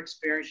look, your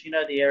experience,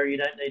 the area, you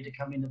don't need to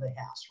come into the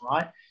house,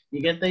 right?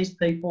 You get these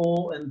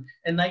people and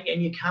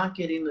you can't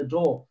get in the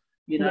door.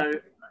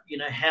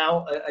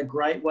 How a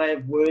great way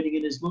of wording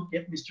it is, look,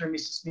 Mr. and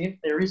Mrs. Smith,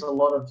 there is a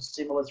lot of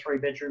similar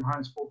 3-bedroom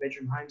homes,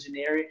 4-bedroom homes in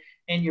the area.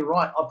 And you're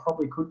right, I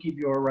probably could give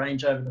you a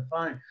range over the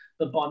phone.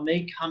 But by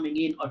me coming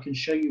in, I can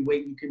show you where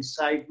you can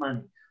save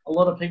money. A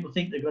lot of people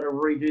think they've got to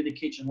redo the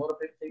kitchen. A lot of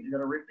people think they've got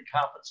to rip the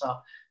carpets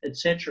up,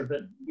 etc.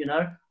 But,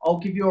 I'll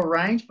give you a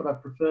range, but I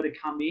prefer to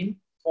come in,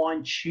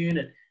 fine-tune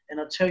it. And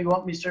I'll tell you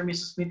what, Mr. and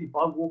Mrs. Smith, if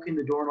I walk in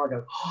the door and I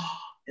go,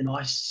 and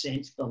I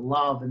sense the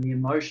love and the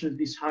emotion of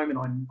this home,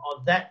 and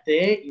that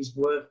there is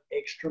worth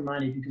extra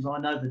money, because I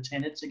know the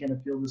tenants are going to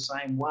feel the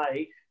same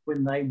way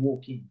when they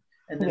walk in.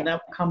 And then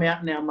that will come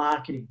out in our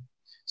marketing.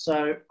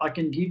 So I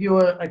can give you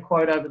a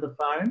quote over the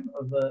phone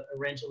of a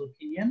rental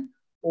opinion,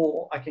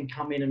 or I can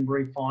come in and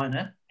refine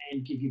it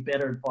and give you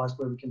better advice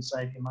where we can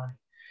save you money.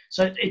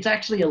 So it's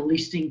actually a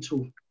listing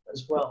tool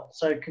as well.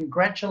 So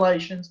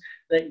congratulations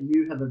that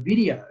you have a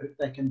video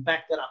that can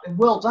back that up. And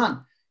well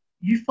done.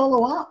 You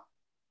follow up.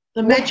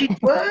 The magic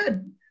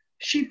word.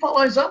 She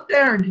follows up,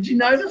 Darren. Did you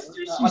notice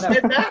she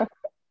said that?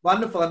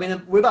 Wonderful. I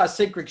mean, with our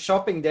secret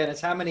shopping,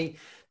 Dennis, how many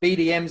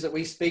BDMs that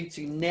we speak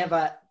to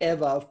never,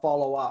 ever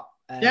follow up?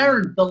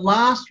 Darren, the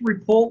last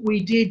report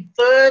we did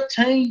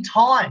 13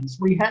 times.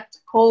 We had to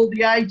call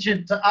the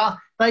agent.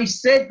 They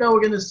said they were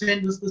going to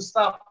send us the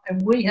stuff,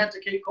 and we had to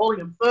keep calling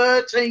them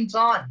 13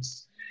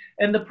 times.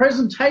 And the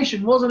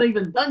presentation wasn't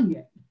even done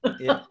yet.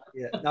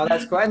 Yeah. No,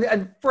 that's great.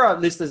 And for our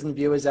listeners and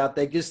viewers out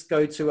there, just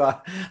go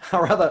to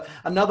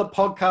another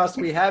podcast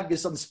we have,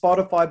 just on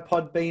Spotify,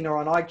 Podbean, or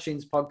on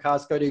iTunes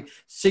podcast. Go to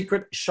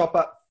Secret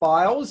Shopper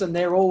Files, and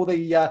they're all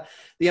the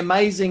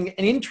amazing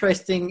and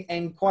interesting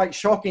and quite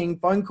shocking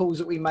phone calls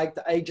that we make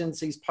to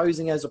agencies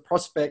posing as a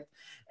prospect.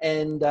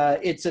 And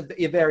it's a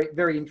very,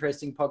 very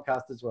interesting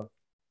podcast as well.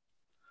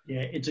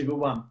 Yeah, it's a good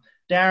one.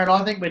 Darren,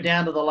 I think we're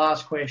down to the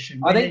last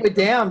question. I think we're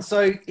down.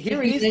 So here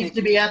he is. Needs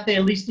to be out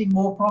there listing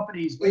more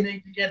properties. We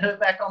need to get her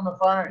back on the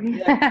phone.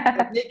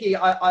 Yeah. Nikki,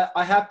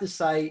 I have to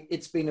say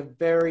it's been a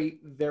very,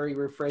 very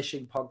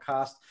refreshing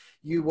podcast.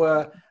 You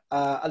were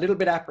a little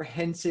bit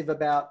apprehensive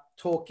about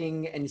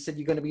talking, and you said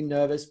you're going to be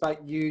nervous,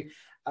 but you're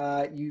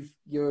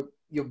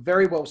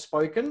very well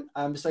spoken.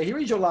 So here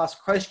is your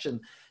last question.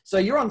 So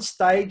you're on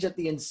stage at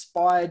the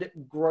Inspired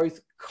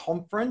Growth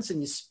Conference, and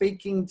you're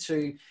speaking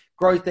to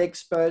growth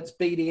experts,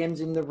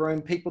 BDMs in the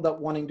room, people that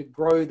wanting to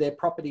grow their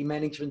property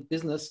management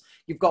business.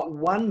 You've got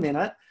 1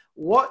 minute.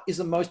 What is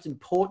the most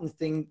important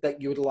thing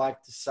that you would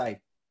like to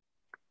say?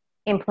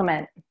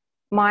 Implement.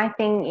 My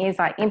thing is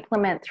I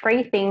implement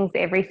 3 things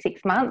every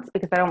 6 months,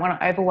 because I don't want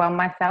to overwhelm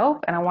myself,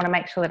 and I want to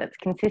make sure that it's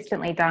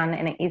consistently done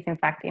and it is in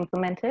fact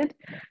implemented.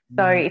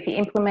 So if you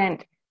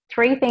implement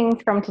 3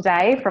 things from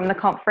today, from the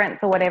conference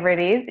or whatever it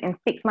is, in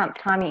 6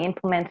 months' time you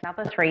implement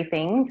another 3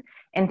 things.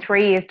 In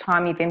 3 years'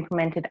 time you've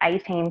implemented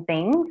 18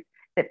 things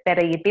that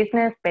better your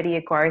business, better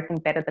your growth,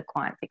 and better the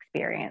client's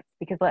experience.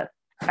 Because let's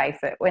face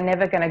it, we're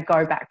never going to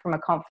go back from a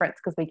conference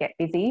because we get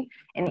busy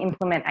and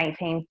implement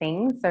 18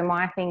 things. So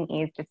my thing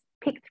is just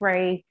pick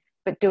 3,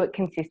 but do it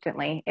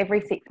consistently.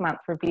 Every 6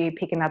 months review,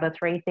 pick another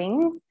 3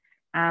 things.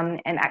 And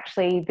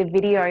actually the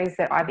videos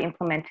that I've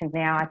implemented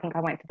now, I think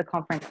I went to the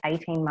conference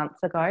 18 months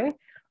ago.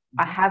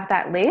 I have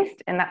that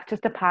list, and that's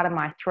just a part of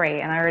my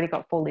 3, and I already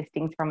got 4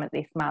 listings from it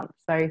this month.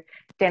 So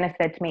Dennis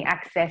said to me,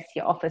 access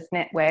your office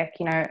network.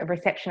 A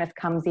receptionist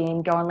comes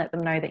in, go and let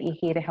them know that you're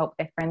here to help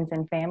their friends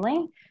and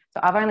family. So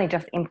I've only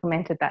just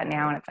implemented that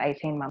now, and it's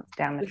 18 months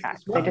down the track.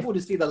 It's wonderful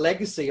to see the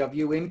legacy of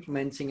you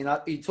implementing.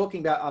 And you're talking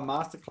about our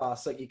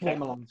masterclass that you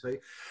came along to.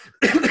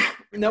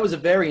 And that was a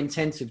very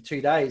intensive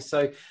 2 days.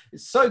 So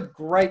it's so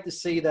great to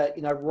see that,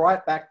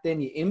 right back then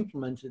you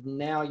implemented, and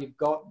now you've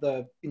got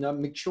the,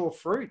 mature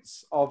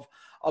fruits of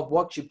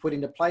what you put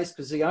into place,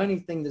 because the only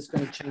thing that's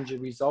going to change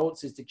your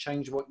results is to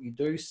change what you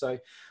do. So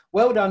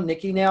well done,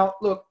 Nikki. Now,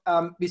 look,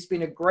 it's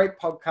been a great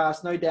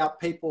podcast. No doubt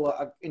people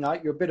are,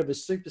 you're a bit of a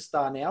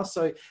superstar now.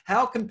 So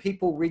how can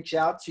people reach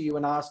out to you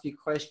and ask you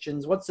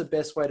questions? What's the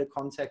best way to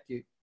contact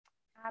you?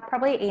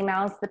 Probably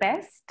email's the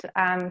best.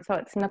 So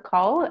it's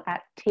Nicole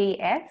at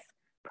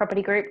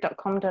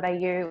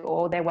propertygroup.com.au,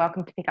 or they're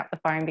welcome to pick up the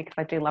phone because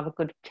I do love a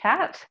good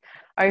chat,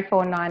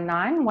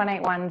 0499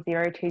 181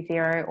 020,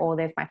 or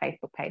there's my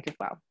Facebook page as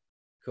well.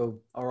 Cool.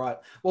 All right.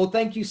 Well,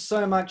 thank you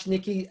so much,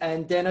 Nikki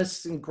and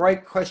Dennis. Some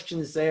great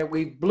questions there.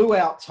 We blew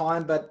out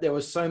time, but there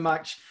was so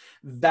much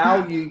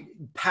value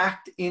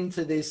packed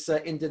into this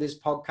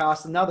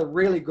podcast. Another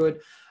really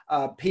good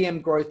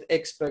PM Growth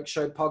Expert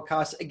Show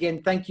podcast.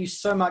 Again, thank you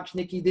so much,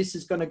 Nikki. This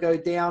is going to go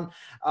down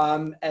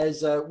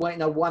as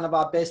one of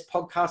our best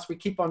podcasts. We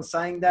keep on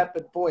saying that,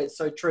 but boy, it's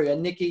so true.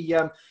 And Nikki,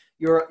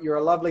 you're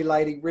a lovely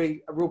lady.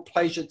 Really, a real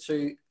pleasure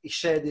to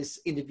share this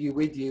interview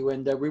with you,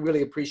 and we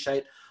really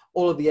appreciate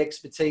all of the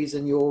expertise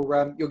and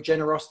your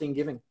generosity in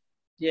giving.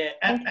 Yeah,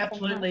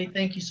 absolutely.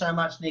 Thank you so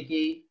much,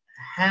 Nikki.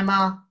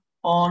 Hammer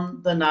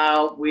on the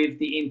nail with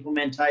the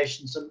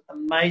implementation. Some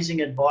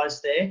amazing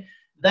advice there.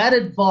 That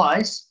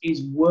advice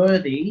is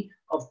worthy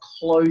of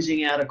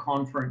closing out a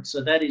conference.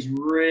 So that is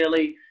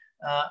really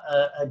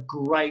a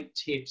great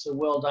tip. So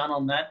well done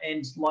on that.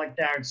 And like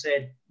Darren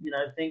said,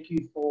 thank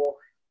you for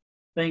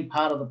being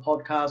part of the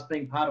podcast,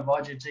 being part of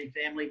IGT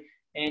family,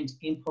 and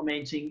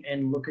implementing,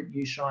 and look at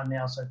you shine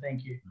now. So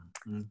thank you.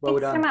 Well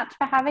Thanks done. so much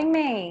for having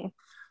me.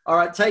 All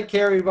right. Take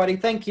care, everybody.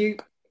 Thank you.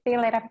 See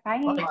you later.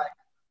 Bye. Bye.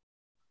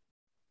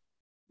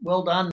 Well done.